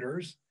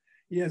editors.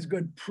 He has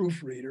good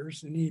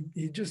proofreaders, and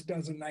he just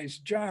does a nice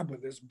job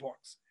with his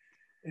books.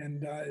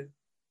 And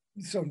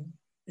so,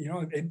 you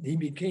know, he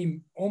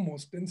became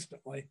almost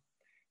instantly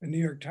a New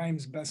York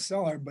Times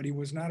bestseller, but he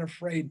was not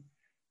afraid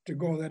to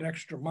go that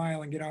extra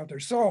mile and get out there.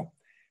 So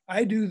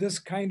I do this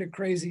kind of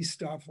crazy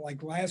stuff.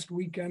 Like last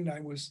weekend,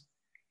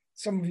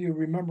 some of you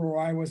remember where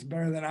I was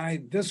better than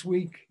I. This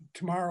week,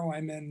 tomorrow,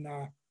 I'm in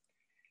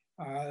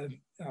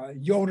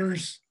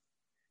Yoder's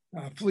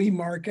flea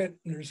market,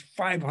 and there's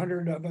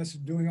 500 of us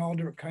doing all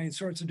different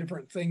sorts of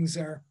different things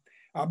there.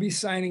 I'll be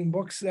signing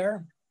books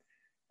there.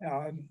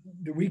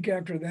 The week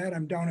after that,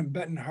 I'm down in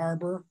Benton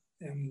Harbor,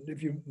 and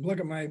if you look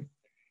at my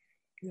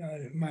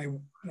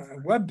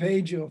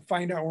webpage, you'll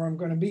find out where I'm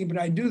going to be. But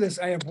I do this.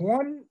 I have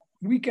one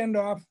weekend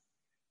off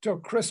till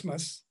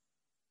Christmas.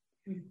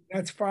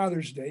 That's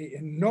Father's Day,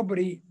 and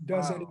nobody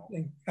does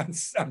anything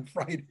on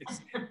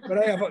Fridays. But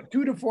I have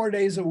 2 to 4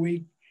 days a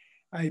week.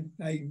 I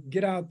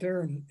get out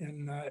there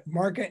and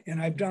market,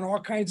 and I've done all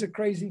kinds of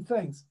crazy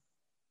things.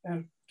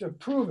 And to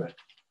prove it,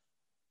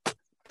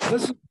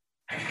 this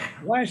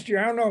last year,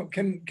 I don't know,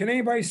 can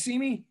anybody see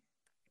me?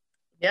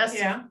 Yes.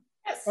 Yeah.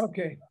 Yes.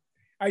 Okay.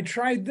 I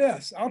tried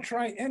this. I'll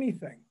try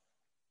anything.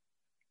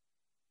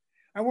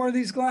 I wore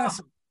these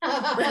glasses.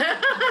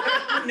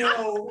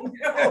 No.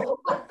 I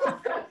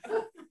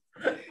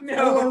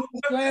wore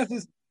these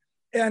glasses,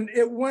 and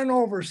it went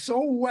over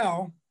so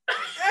well.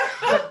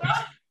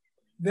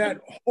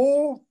 That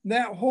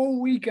whole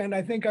weekend,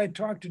 I think I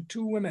talked to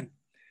 2 women,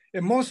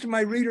 and most of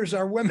my readers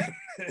are women.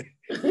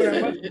 But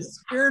I must have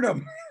scared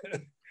them.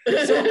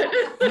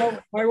 So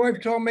my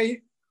wife told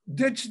me,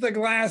 ditch the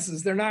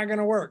glasses; they're not going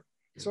to work.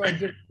 So I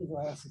ditched the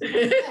glasses.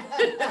 Is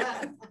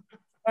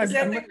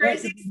that the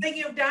craziest thing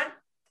you've done?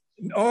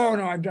 Oh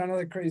no, I've done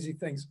other crazy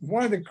things.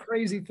 One of the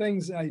crazy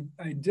things I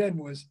did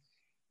was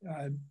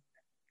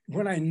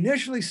when I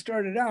initially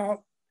started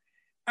out,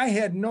 I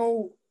had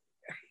no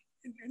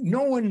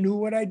one knew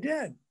what I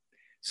did.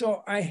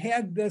 So I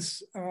had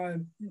this,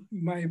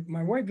 my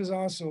wife is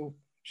also,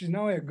 she's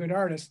not only a good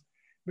artist,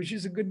 but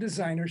she's a good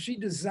designer. She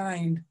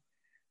designed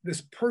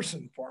this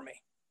person for me.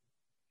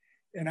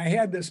 And I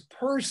had this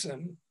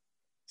person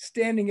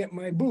standing at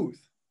my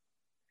booth.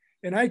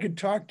 And I could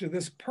talk to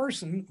this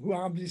person who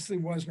obviously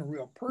wasn't a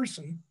real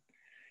person,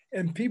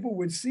 and people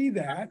would see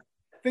that,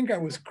 think I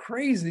was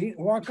crazy,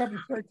 walk up and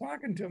start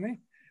talking to me.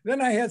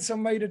 Then I had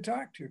somebody to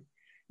talk to.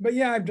 But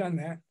yeah, I've done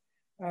that.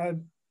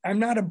 I'm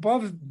not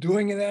above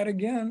doing that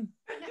again.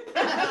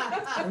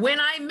 When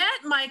I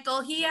met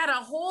Michael, he had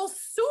a whole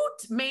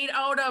suit made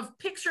out of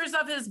pictures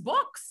of his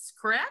books,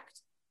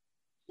 correct?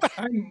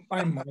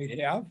 I might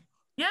have.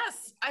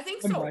 Yes, I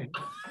think so.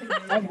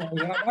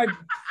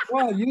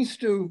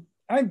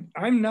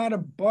 I'm not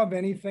above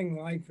anything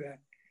like that.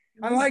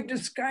 I like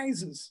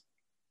disguises.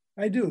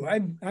 I do.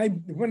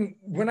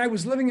 When I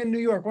was living in New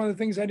York, one of the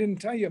things I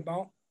didn't tell you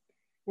about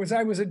was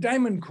I was a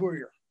diamond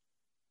courier.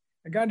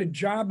 I got a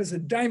job as a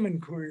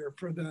diamond courier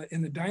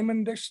in the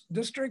diamond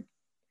district.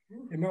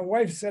 And my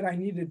wife said, I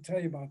needed to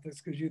tell you about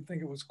this because you'd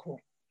think it was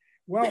cool.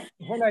 Well,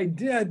 what I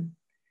did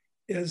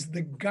is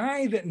the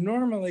guy that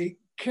normally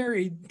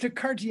carried to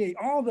Cartier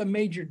all the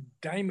major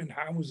diamond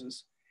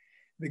houses,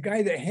 the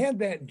guy that had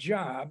that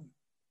job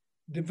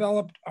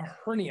developed a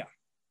hernia.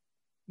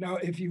 Now,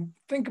 if you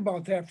think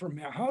about that for a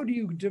minute, how do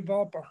you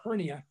develop a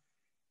hernia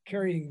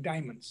carrying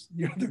diamonds?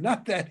 You know, they're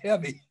not that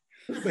heavy,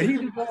 but he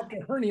developed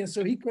a hernia,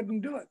 so he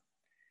couldn't do it.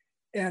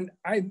 And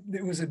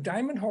it was a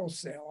diamond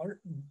wholesaler,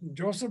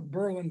 Joseph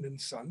Berland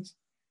and Sons,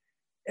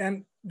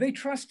 and they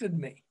trusted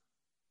me.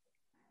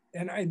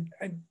 And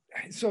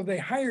so they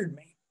hired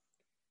me.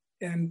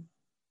 And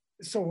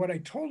so what I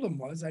told them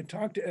was, I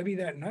talked to Evie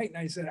that night and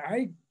I said,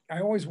 I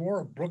always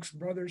wore a Brooks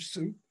Brothers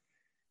suit.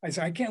 I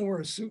said, I can't wear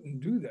a suit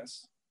and do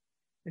this.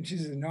 And she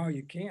said, no,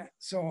 you can't.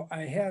 So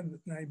I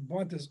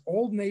bought this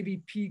Old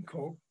Navy pea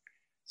coat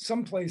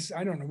someplace,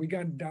 I don't know, we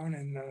got it down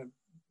in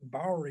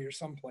Bowery or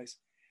someplace.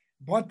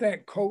 Bought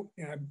that coat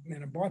and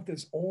I bought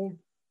this old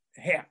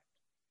hat.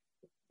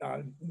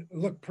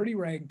 Looked pretty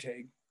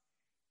ragtag,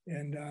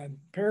 and a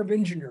pair of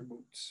engineer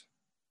boots.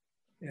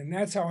 And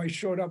that's how I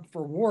showed up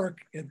for work.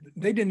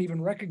 They didn't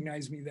even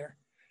recognize me there.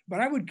 But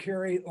I would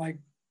carry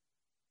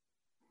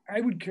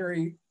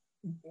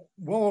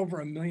well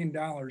over $1 million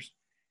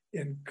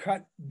in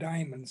cut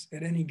diamonds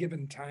at any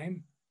given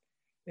time.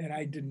 And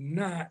I did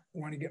not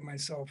want to get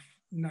myself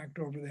knocked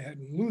over the head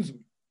and lose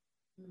them.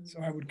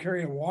 So I would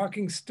carry a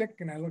walking stick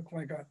and I look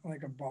like a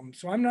bum.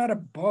 So I'm not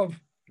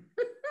above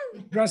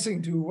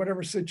dressing to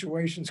whatever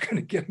situation's going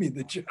to give me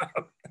the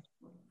job.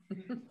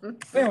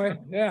 Anyway,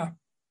 yeah.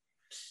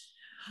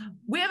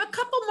 We have a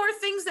couple more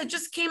things that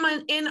just came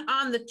in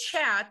on the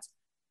chat.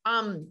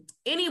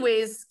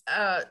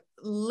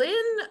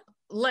 Lynn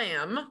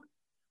Lamb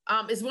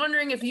is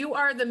wondering if you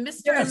are the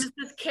Mr. Yes. and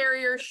Mrs.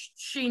 Carrier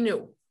she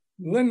knew.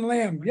 Lynn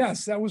Lamb,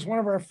 yes, that was one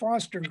of our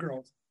foster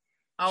girls.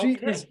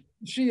 Okay.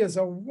 She is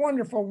a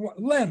wonderful,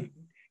 Lynn,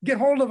 get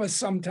hold of us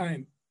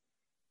sometime.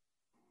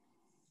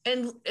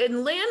 And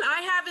Lynn,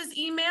 I have his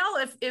email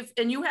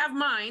and you have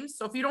mine.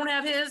 So if you don't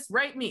have his,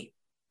 write me.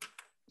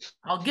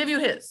 I'll give you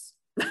his.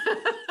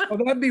 Oh,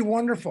 that'd be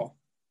wonderful.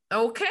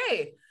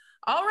 Okay.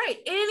 All right.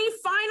 Any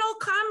final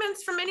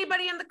comments from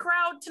anybody in the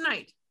crowd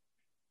tonight?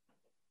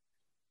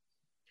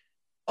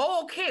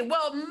 Okay.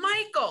 Well,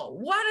 Michael,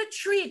 what a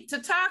treat to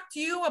talk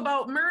to you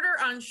about Murder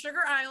on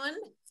Sugar Island.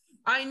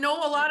 I know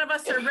a lot of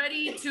us are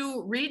ready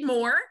to read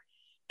more.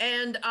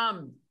 And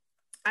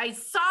I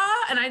saw,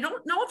 and I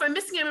don't know if I'm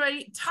missing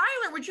anybody,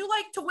 Tyler, would you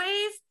like to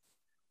wave?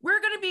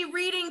 We're going to be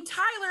reading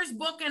Tyler's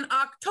book in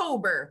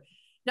October.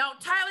 Now,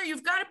 Tyler,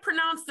 you've got to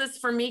pronounce this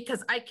for me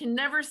because I can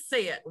never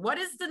say it. What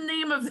is the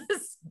name of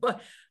this book?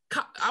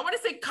 I want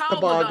to say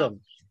Kabagum.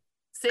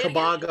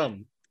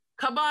 Kabagum.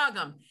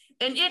 Kabagum.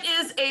 And it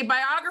is a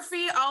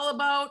biography all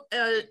about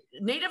a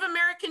Native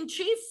American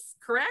chief,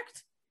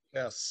 correct?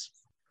 Yes.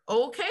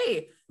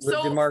 Okay.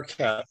 Lived in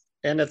Marquette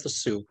and at the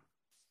Sioux.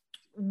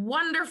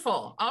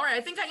 Wonderful. All right.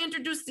 I think I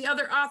introduced the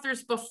other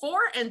authors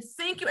before, and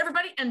thank you,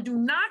 everybody. And do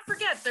not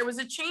forget, there was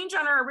a change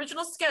on our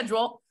original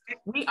schedule.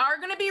 We are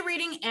going to be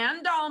reading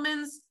Ann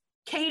Dahlman's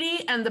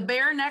Katie and the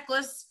Bear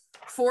Necklace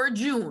for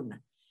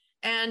June.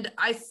 And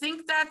I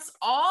think that's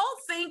all.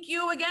 Thank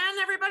you again,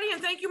 everybody.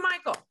 And thank you,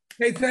 Michael.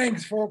 Hey,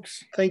 thanks,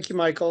 folks. Thank you,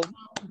 Michael.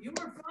 You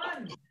were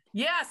fun.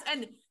 Yes.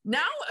 And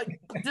now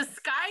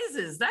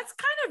disguises. That's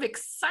kind of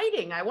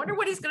exciting. I wonder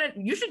what he's going to,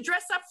 you should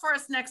dress up for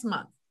us next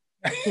month.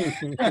 We'll see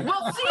if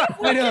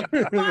we can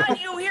find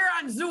you here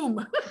on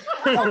Zoom.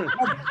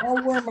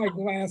 I'll wear my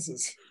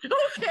glasses.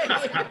 Okay.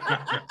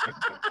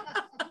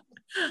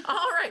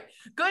 All right.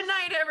 Good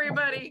night,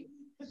 everybody.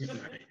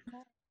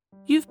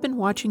 You've been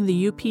watching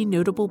the UP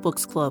Notable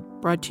Books Club,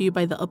 brought to you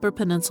by the Upper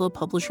Peninsula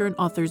Publisher and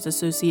Authors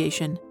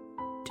Association.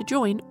 To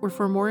join or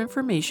for more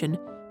information,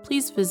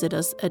 please visit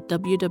us at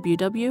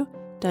www.upa.org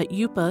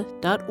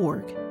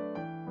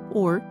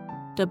or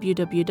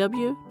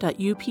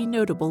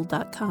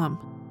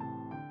www.upnotable.com.